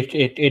 honestly,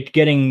 it's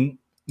getting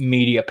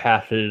media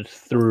passes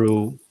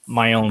through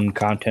my own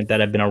content that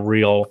have been a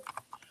real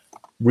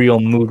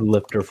mood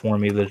lifter for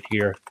me this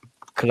year.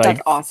 That's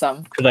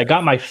awesome. Because I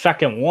got my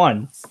second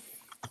one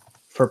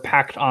for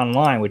PAX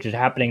Online, which is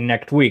happening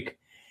next week.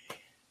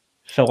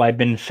 So I've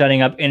been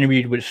setting up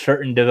interviews with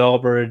certain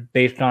developers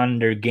based on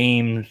their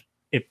games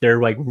if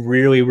they're like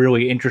really,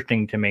 really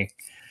interesting to me.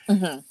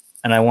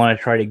 And I want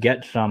to try to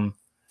get some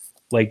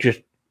like just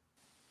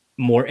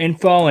more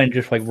info and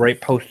just like write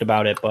posts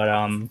about it.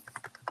 But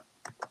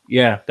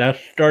yeah, that's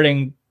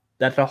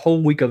a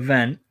whole week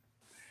event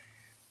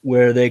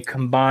where they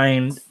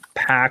combined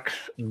PAX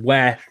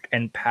West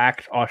and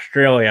PAX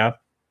Australia.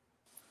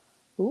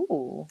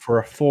 Ooh. For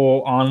a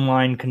full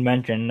online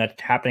convention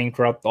that's happening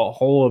throughout the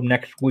whole of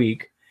next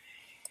week.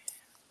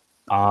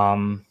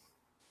 And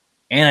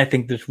I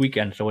think this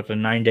weekend, so it's a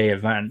 9-day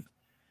event.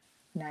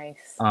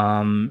 Nice.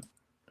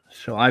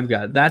 So I've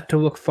got that to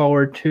look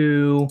forward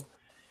to.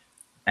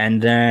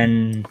 And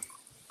then,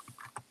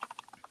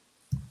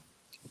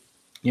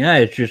 yeah,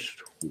 it's just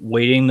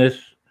waiting this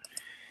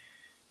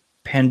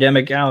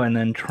pandemic out and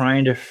then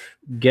trying to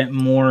get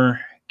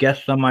more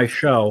guests on my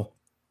show.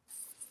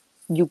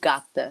 You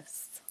got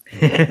this.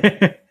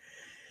 I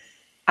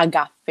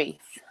got faith.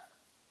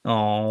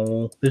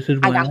 Oh, this is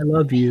why I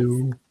love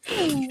you.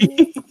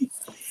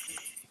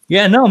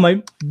 Yeah,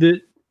 no,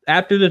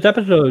 after this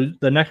episode,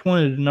 the next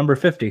one is number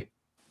 50.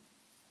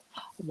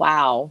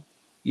 Wow.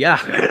 Yeah.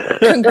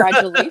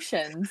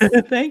 Congratulations.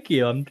 Thank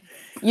you.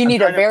 You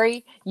need a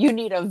very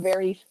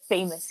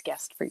famous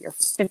guest for your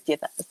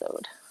 50th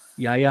episode.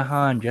 Yaya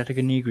Han,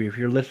 Jessica Negri, if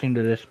you're listening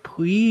to this,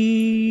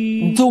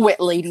 please do it,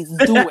 ladies.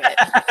 Do it.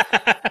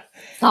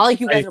 It's not like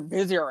you guys are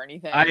busy or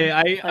anything.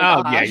 Yeah,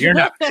 you're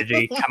not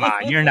busy. Come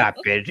on, you're not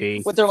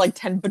busy. With their like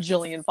 10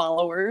 bajillion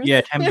followers.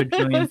 Yeah, 10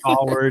 bajillion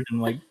followers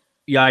and like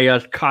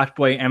Yaya's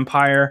cosplay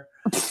empire.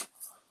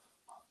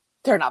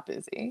 They're not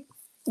busy.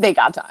 They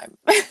got time.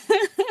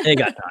 They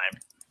got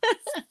time.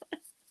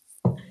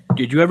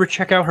 Did you ever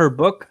check out her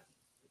book?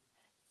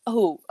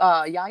 Oh,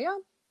 Yaya?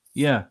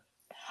 Yeah.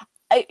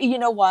 You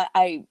know what?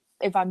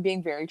 If I'm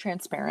being very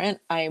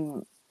transparent, I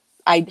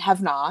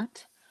have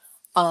not.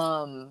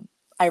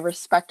 I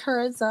respect her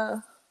as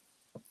a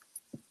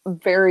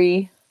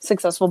very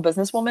successful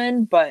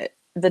businesswoman, but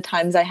the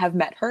times I have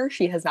met her,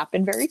 she has not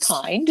been very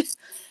kind.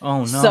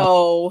 Oh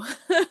no.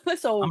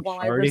 So I'm while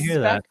I sorry to hear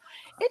that.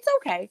 it's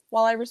okay.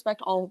 While I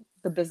respect all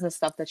the business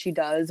stuff that she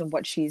does and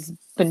what she's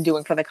been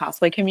doing for the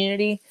cosplay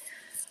community,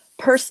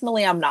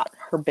 personally, I'm not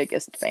her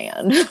biggest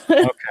fan.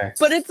 Okay.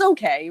 But it's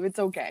okay. It's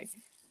okay.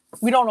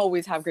 We don't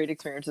always have great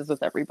experiences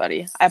with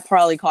everybody. I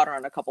probably caught her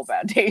on a couple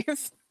bad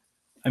days.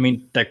 I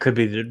mean, that could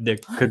be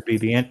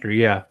the answer.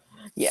 Yeah.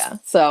 Yeah.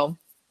 So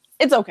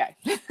it's okay.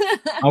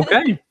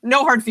 Okay.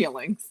 No hard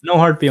feelings. No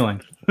hard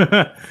feelings.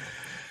 What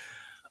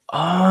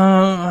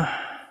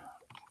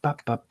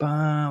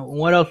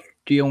else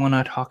do you want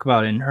to talk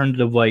about in terms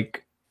of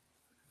like,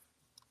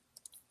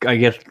 I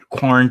guess,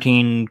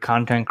 quarantine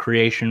content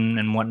creation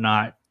and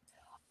whatnot?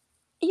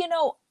 You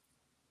know,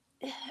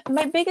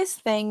 my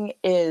biggest thing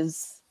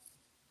is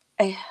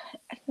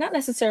not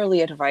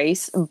necessarily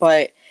advice,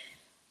 but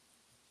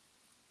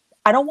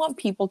I don't want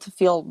people to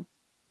feel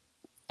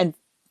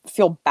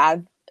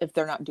bad if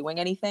they're not doing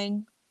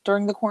anything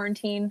during the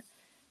quarantine.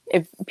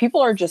 If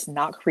people are just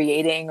not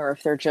creating, or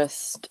if they're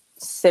just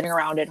sitting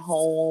around at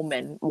home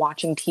and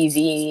watching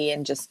TV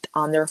and just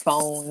on their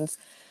phones,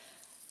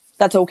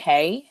 that's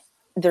okay.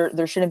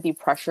 There shouldn't be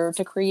pressure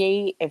to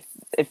create. If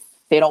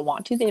they don't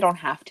want to, they don't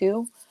have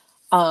to.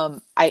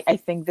 I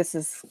think this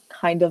is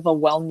kind of a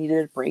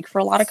well-needed break for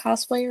a lot of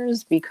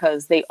cosplayers,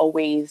 because they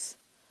always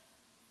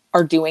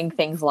are doing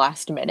things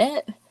last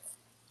minute,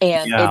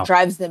 and it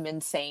drives them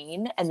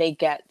insane, and they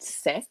get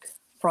sick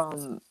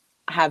from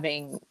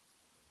having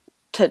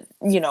to,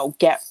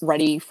 get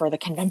ready for the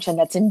convention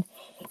that's in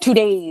 2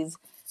 days.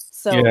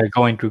 So yeah,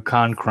 going through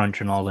con crunch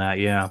and all that.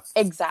 Yeah,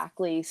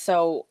 exactly.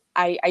 So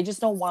I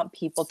just don't want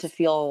people to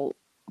feel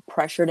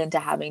pressured into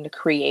having to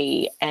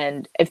create,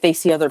 and if they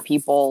see other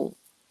people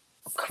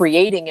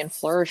creating and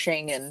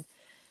flourishing and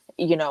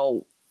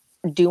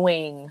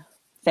doing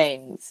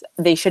things,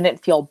 they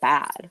shouldn't feel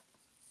bad.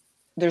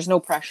 There's no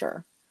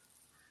pressure.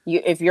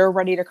 If you're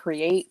ready to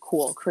create,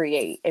 cool,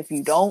 create. If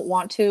you don't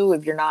want to,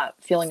 if you're not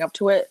feeling up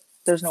to it,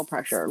 there's no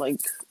pressure. Like,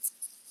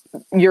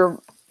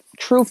 your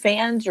true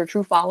fans, your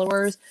true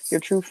followers, your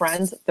true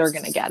friends, they're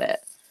gonna get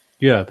it.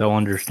 Yeah, they'll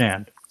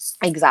understand.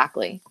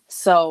 Exactly.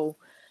 So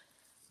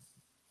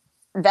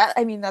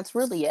that's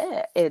really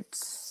it.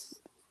 It's,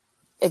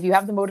 if you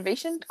have the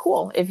motivation,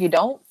 cool. If you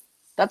don't,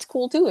 that's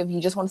cool too. If you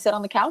just want to sit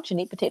on the couch and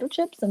eat potato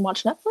chips and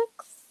watch Netflix,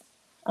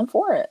 I'm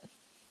for it.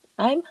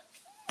 I'm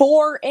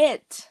for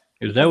it.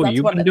 Is that what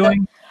you've been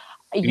doing?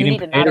 You need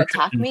to not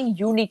attack me.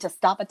 You need to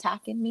stop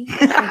attacking me.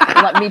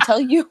 Let me tell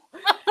you,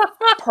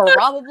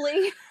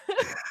 probably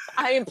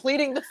I am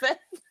pleading the fifth.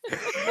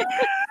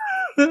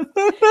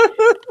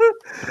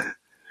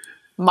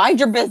 Mind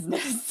your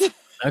business.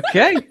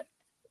 Okay.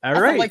 All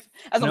right.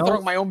 I'm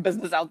throwing my own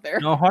business out there.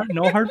 No hard.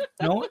 No.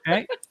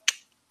 Hey.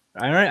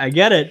 All right. I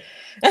get it.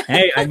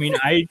 Hey, I mean,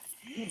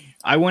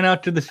 I went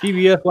out to the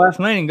CVS last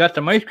night and got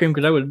some ice cream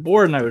because I was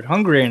bored and I was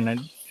hungry,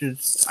 and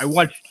I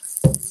watched.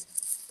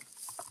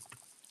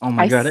 Oh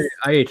my God!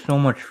 I ate so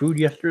much food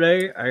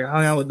yesterday. I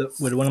hung out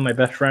with one of my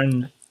best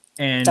friends,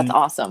 and that's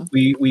awesome.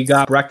 We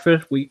got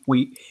breakfast.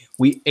 We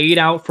ate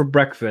out for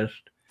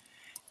breakfast,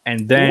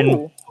 and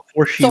then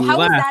before she left. So how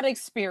was that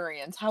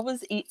experience?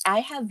 I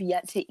have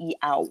yet to eat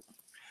out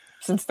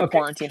since the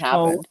quarantine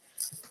happened.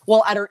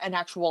 Well, at an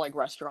actual like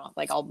restaurant,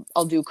 like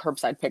I'll do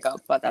curbside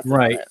pickup, but that's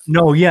right. It.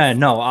 No, yeah,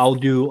 no, I'll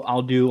do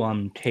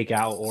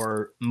takeout,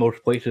 or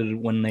most places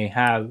when they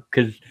have,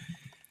 because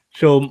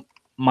so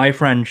my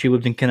friend, she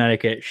lives in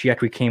Connecticut. She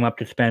actually came up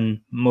to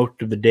spend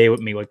most of the day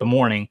with me, like the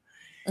morning,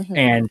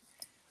 and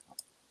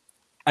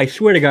I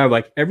swear to God,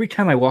 like every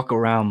time I walk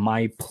around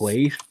my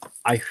place,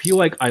 I feel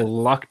like I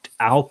lucked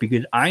out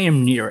because I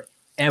am near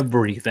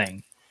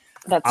everything.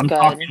 That's I'm good.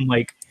 talking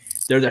like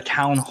there's a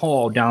town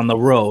hall down the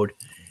road.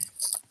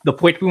 The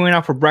place we went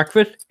out for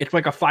breakfast, it's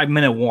like a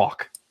 5-minute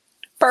walk.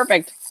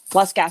 Perfect.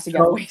 Less gas you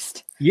gotta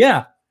waste.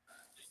 Yeah.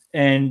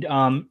 And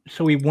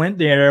so we went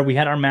there. We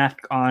had our mask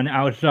on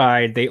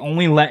outside. They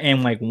only let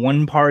in like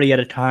one party at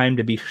a time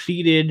to be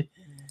seated.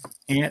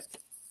 And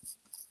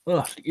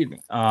excuse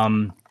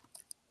me.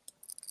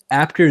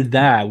 After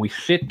that, we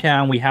sit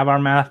down. We have our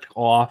mask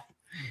off,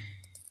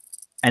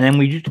 and then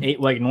we just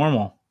ate like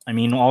normal. I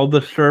mean, all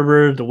the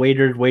servers, the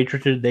waiters,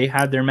 waitresses, they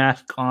had their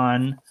mask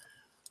on.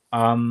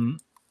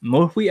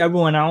 Mostly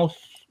everyone else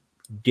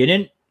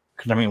didn't,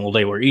 because I mean, well,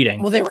 they were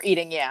eating. Well, they were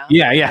eating, yeah.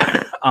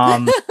 Yeah.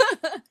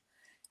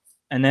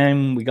 And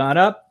then we got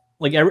up.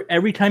 Like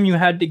every time you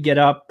had to get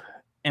up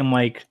and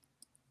like,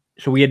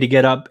 so we had to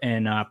get up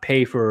and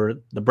pay for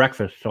the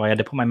breakfast. So I had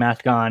to put my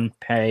mask on,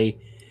 pay,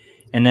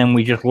 and then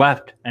we just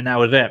left, and that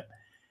was it.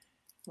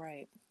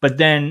 Right. But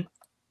then,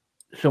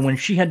 so when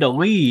she had to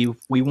leave,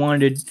 we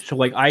wanted. So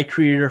like, I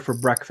treated her for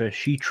breakfast.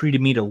 She treated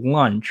me to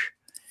lunch.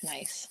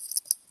 Nice.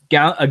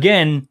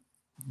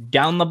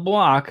 Down the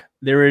block,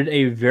 there is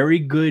a very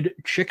good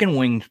chicken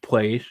wings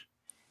place.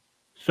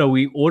 So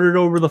we ordered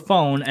over the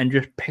phone and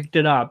just picked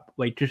it up,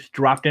 like just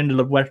dropped into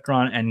the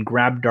restaurant and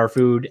grabbed our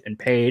food and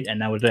paid,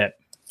 and that was it.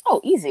 Oh,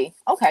 easy.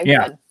 Okay,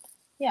 yeah. Good.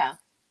 Yeah.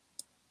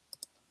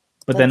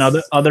 But then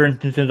other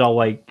instances,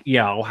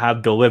 I'll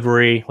have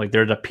delivery. Like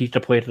there's a pizza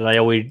place that I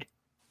always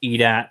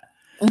eat at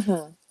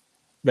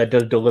that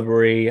does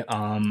delivery.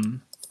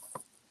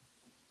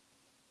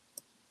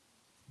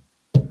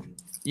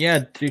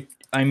 Yeah,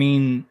 I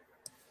mean,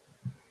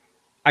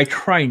 I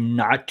try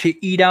not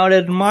to eat out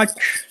as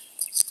much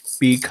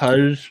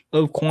because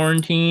of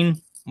quarantine.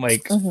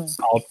 Like,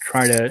 I'll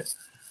try to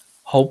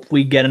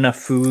hopefully get enough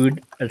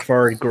food as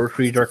far as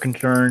groceries are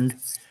concerned.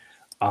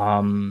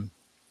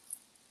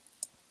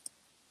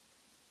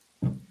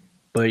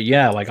 But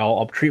yeah, like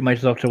I'll treat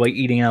myself to like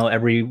eating out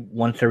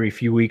once every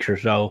few weeks or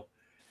so.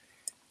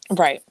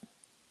 Right.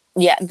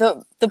 Yeah.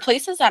 The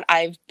places that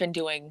I've been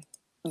doing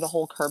the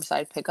whole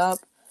curbside pickup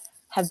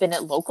have been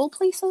at local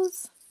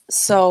places.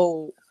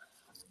 So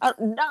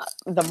not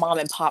the mom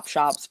and pop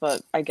shops,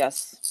 but I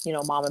guess,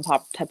 mom and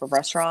pop type of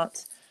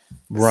restaurants.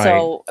 Right.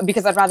 So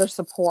because I'd rather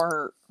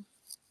support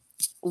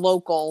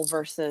local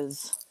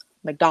versus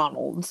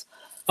McDonald's.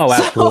 Oh,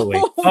 absolutely.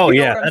 So, oh,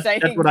 yeah.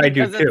 That's what I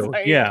do too.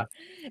 Yeah.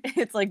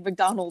 It's like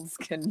McDonald's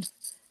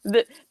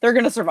they're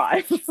going to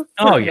survive.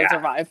 Oh, yeah.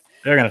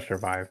 They're going to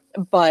survive.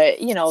 But,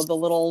 the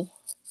little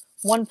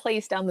one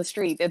place down the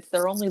street, it's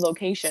their only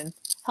location.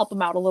 Help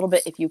them out a little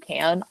bit if you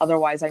can.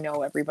 Otherwise, I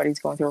know everybody's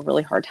going through a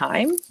really hard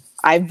time.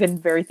 I've been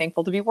very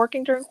thankful to be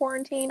working during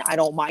quarantine. I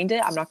don't mind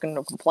it. I'm not going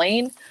to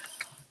complain.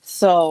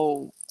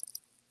 So,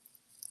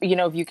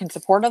 if you can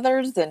support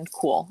others, then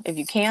cool. If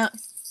you can't,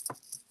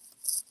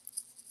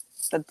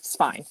 that's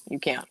fine. You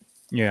can't.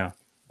 Yeah.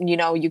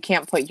 You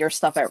can't put your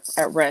stuff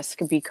at risk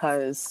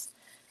because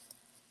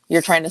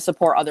you're trying to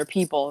support other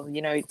people.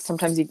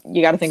 Sometimes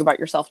you got to think about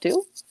yourself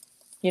too.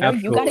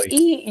 Absolutely. You got to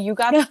eat. You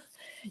got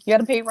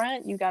to pay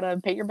rent. You got to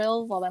pay your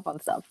bills, all that fun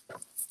stuff.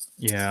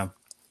 Yeah.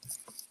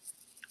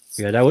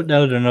 Yeah, that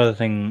was another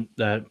thing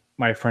that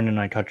my friend and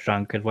I touched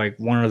on, because like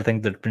one of the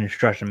things that's been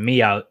stressing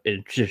me out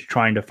is just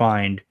trying to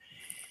find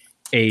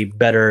a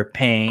better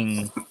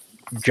paying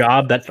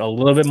job that's a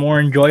little bit more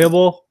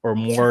enjoyable or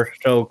more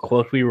so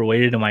closely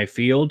related to my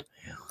field.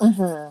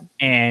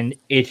 And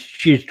it's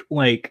just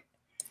like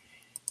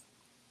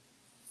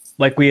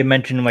we had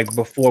mentioned like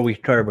before we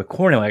started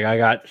recording, like I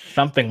got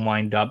something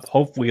lined up.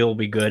 Hopefully it'll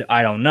be good.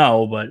 I don't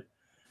know, but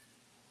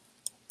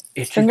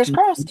it's fingers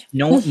crossed.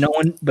 No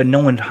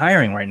one's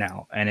hiring right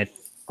now, and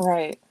it's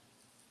right.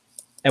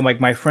 And like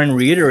my friend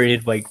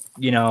reiterated, like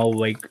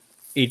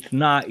it's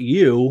not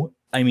you.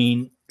 I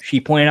mean, she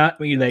pointed out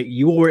to me that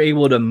you were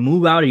able to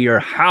move out of your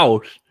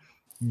house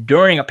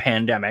during a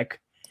pandemic,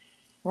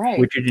 right?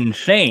 Which is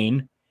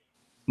insane.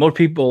 Most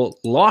people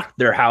lost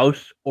their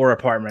house or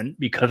apartment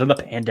because of the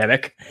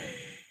pandemic,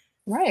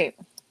 right?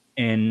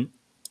 And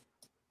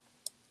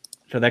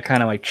so that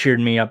kind of like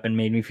cheered me up and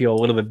made me feel a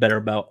little bit better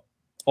about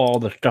all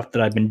the stuff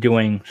that I've been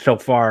doing so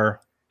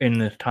far in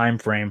this time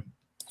frame.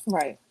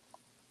 Right.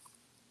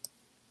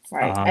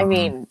 I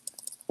mean,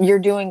 you're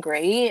doing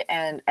great,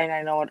 and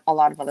I know a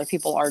lot of other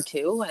people are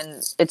too,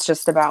 and it's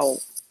just about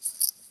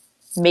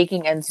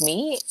making ends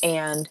meet.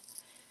 And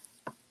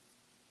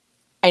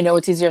I know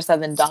it's easier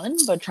said than done,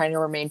 but trying to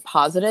remain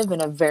positive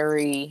in a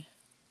very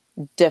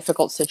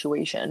difficult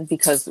situation,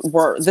 because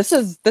this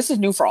is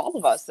new for all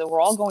of us. So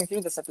we're all going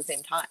through this at the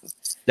same time.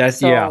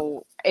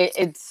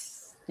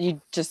 It's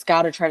you just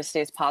got to try to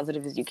stay as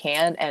positive as you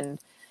can. And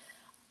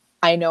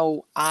I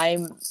know I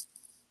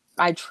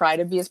try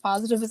to be as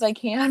positive as I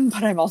can,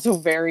 but I'm also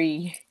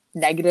very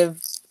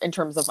negative in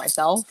terms of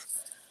myself.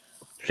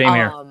 Same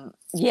here.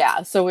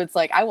 Yeah. So it's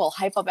like, I will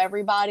hype up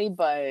everybody,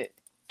 but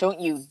don't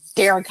you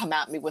dare come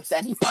at me with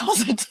any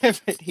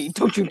positivity.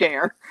 Don't you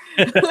dare.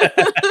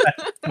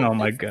 Oh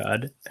my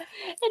God.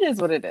 It is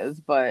what it is.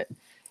 But,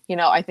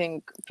 I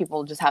think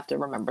people just have to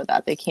remember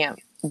that they can't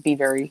be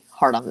very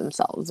hard on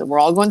themselves. We're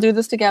all going through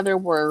this together.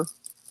 We're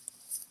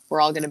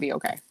all going to be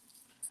okay.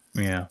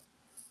 Yeah.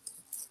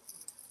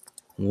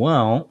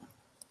 Well,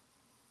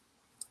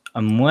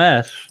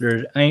 unless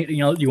there's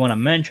anything else you want to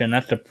mention,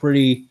 that's a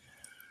pretty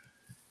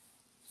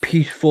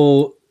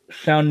peaceful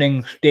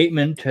sounding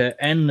statement to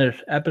end this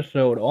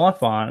episode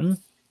off on.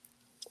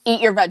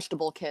 Eat your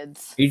vegetable,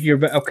 kids. Eat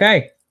your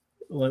okay.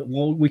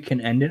 Well, we can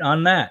end it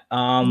on that.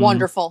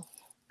 Wonderful.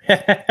 And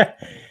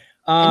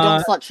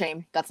don't slut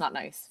shame. That's not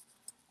nice.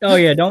 Oh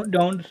yeah, don't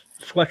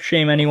slut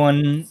shame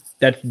anyone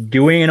that's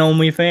doing an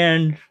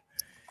OnlyFans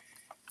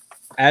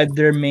as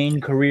their main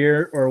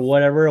career or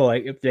whatever.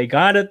 Like if they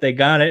got it, they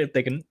got it. If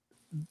they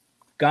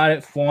got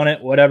it, flaunt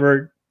it,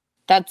 whatever.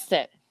 That's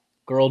it.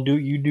 Girl, do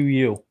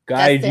you.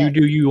 Guys, you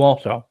do you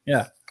also.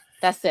 Yeah.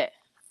 That's it.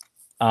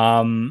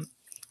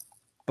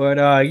 But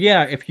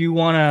yeah, if you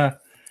want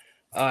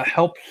to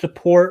help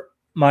support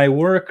my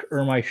work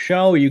or my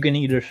show, you can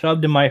either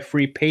sub to my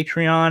free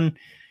Patreon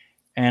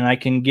and I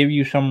can give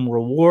you some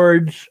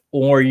rewards,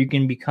 or you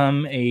can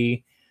become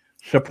a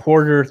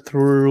supporter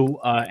through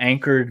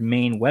Anchor's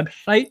main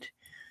website.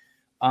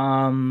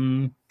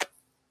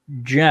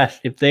 Jess,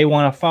 if they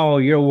want to follow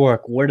your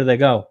work, where do they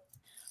go?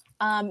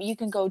 You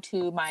can go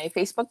to my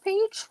Facebook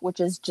page, which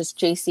is just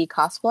JC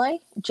Cosplay,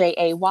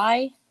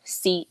 JAYCEE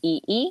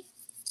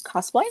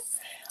Cosplay,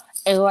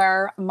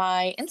 or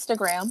my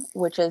Instagram,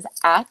 which is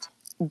at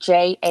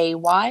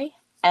JAYMCEE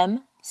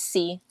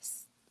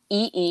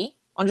 __.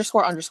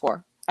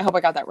 I hope I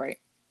got that right.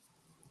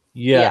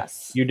 Yeah,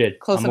 yes, you did.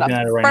 Close enough.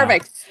 Right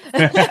perfect.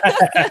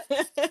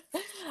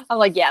 I'm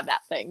like, yeah,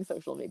 that thing,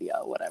 social media,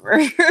 whatever.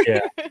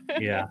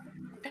 Yeah.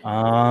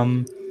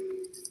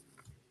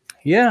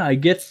 Yeah, I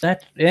guess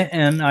that's it,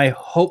 and I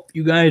hope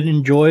you guys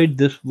enjoyed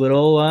this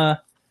little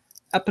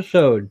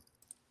episode,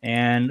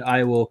 and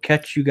I will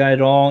catch you guys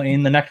all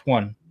in the next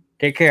one.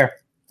 Take care.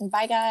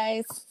 Bye,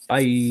 guys.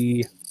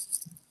 Bye.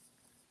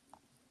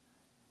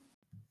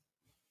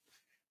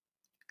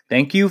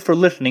 Thank you for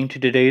listening to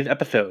today's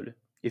episode.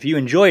 If you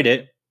enjoyed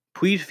it,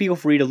 please feel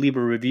free to leave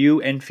a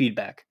review and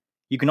feedback.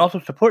 You can also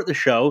support the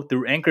show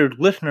through Anchor's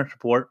listener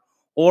support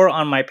or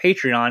on my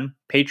Patreon,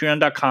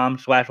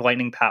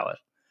 patreon.com/lightningpalace.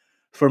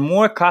 For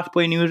more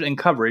cosplay news and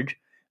coverage,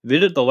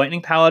 visit the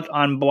Lightning Palace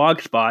on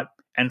Blogspot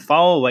and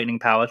follow Lightning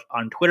Palace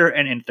on Twitter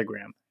and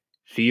Instagram.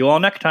 See you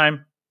all next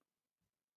time.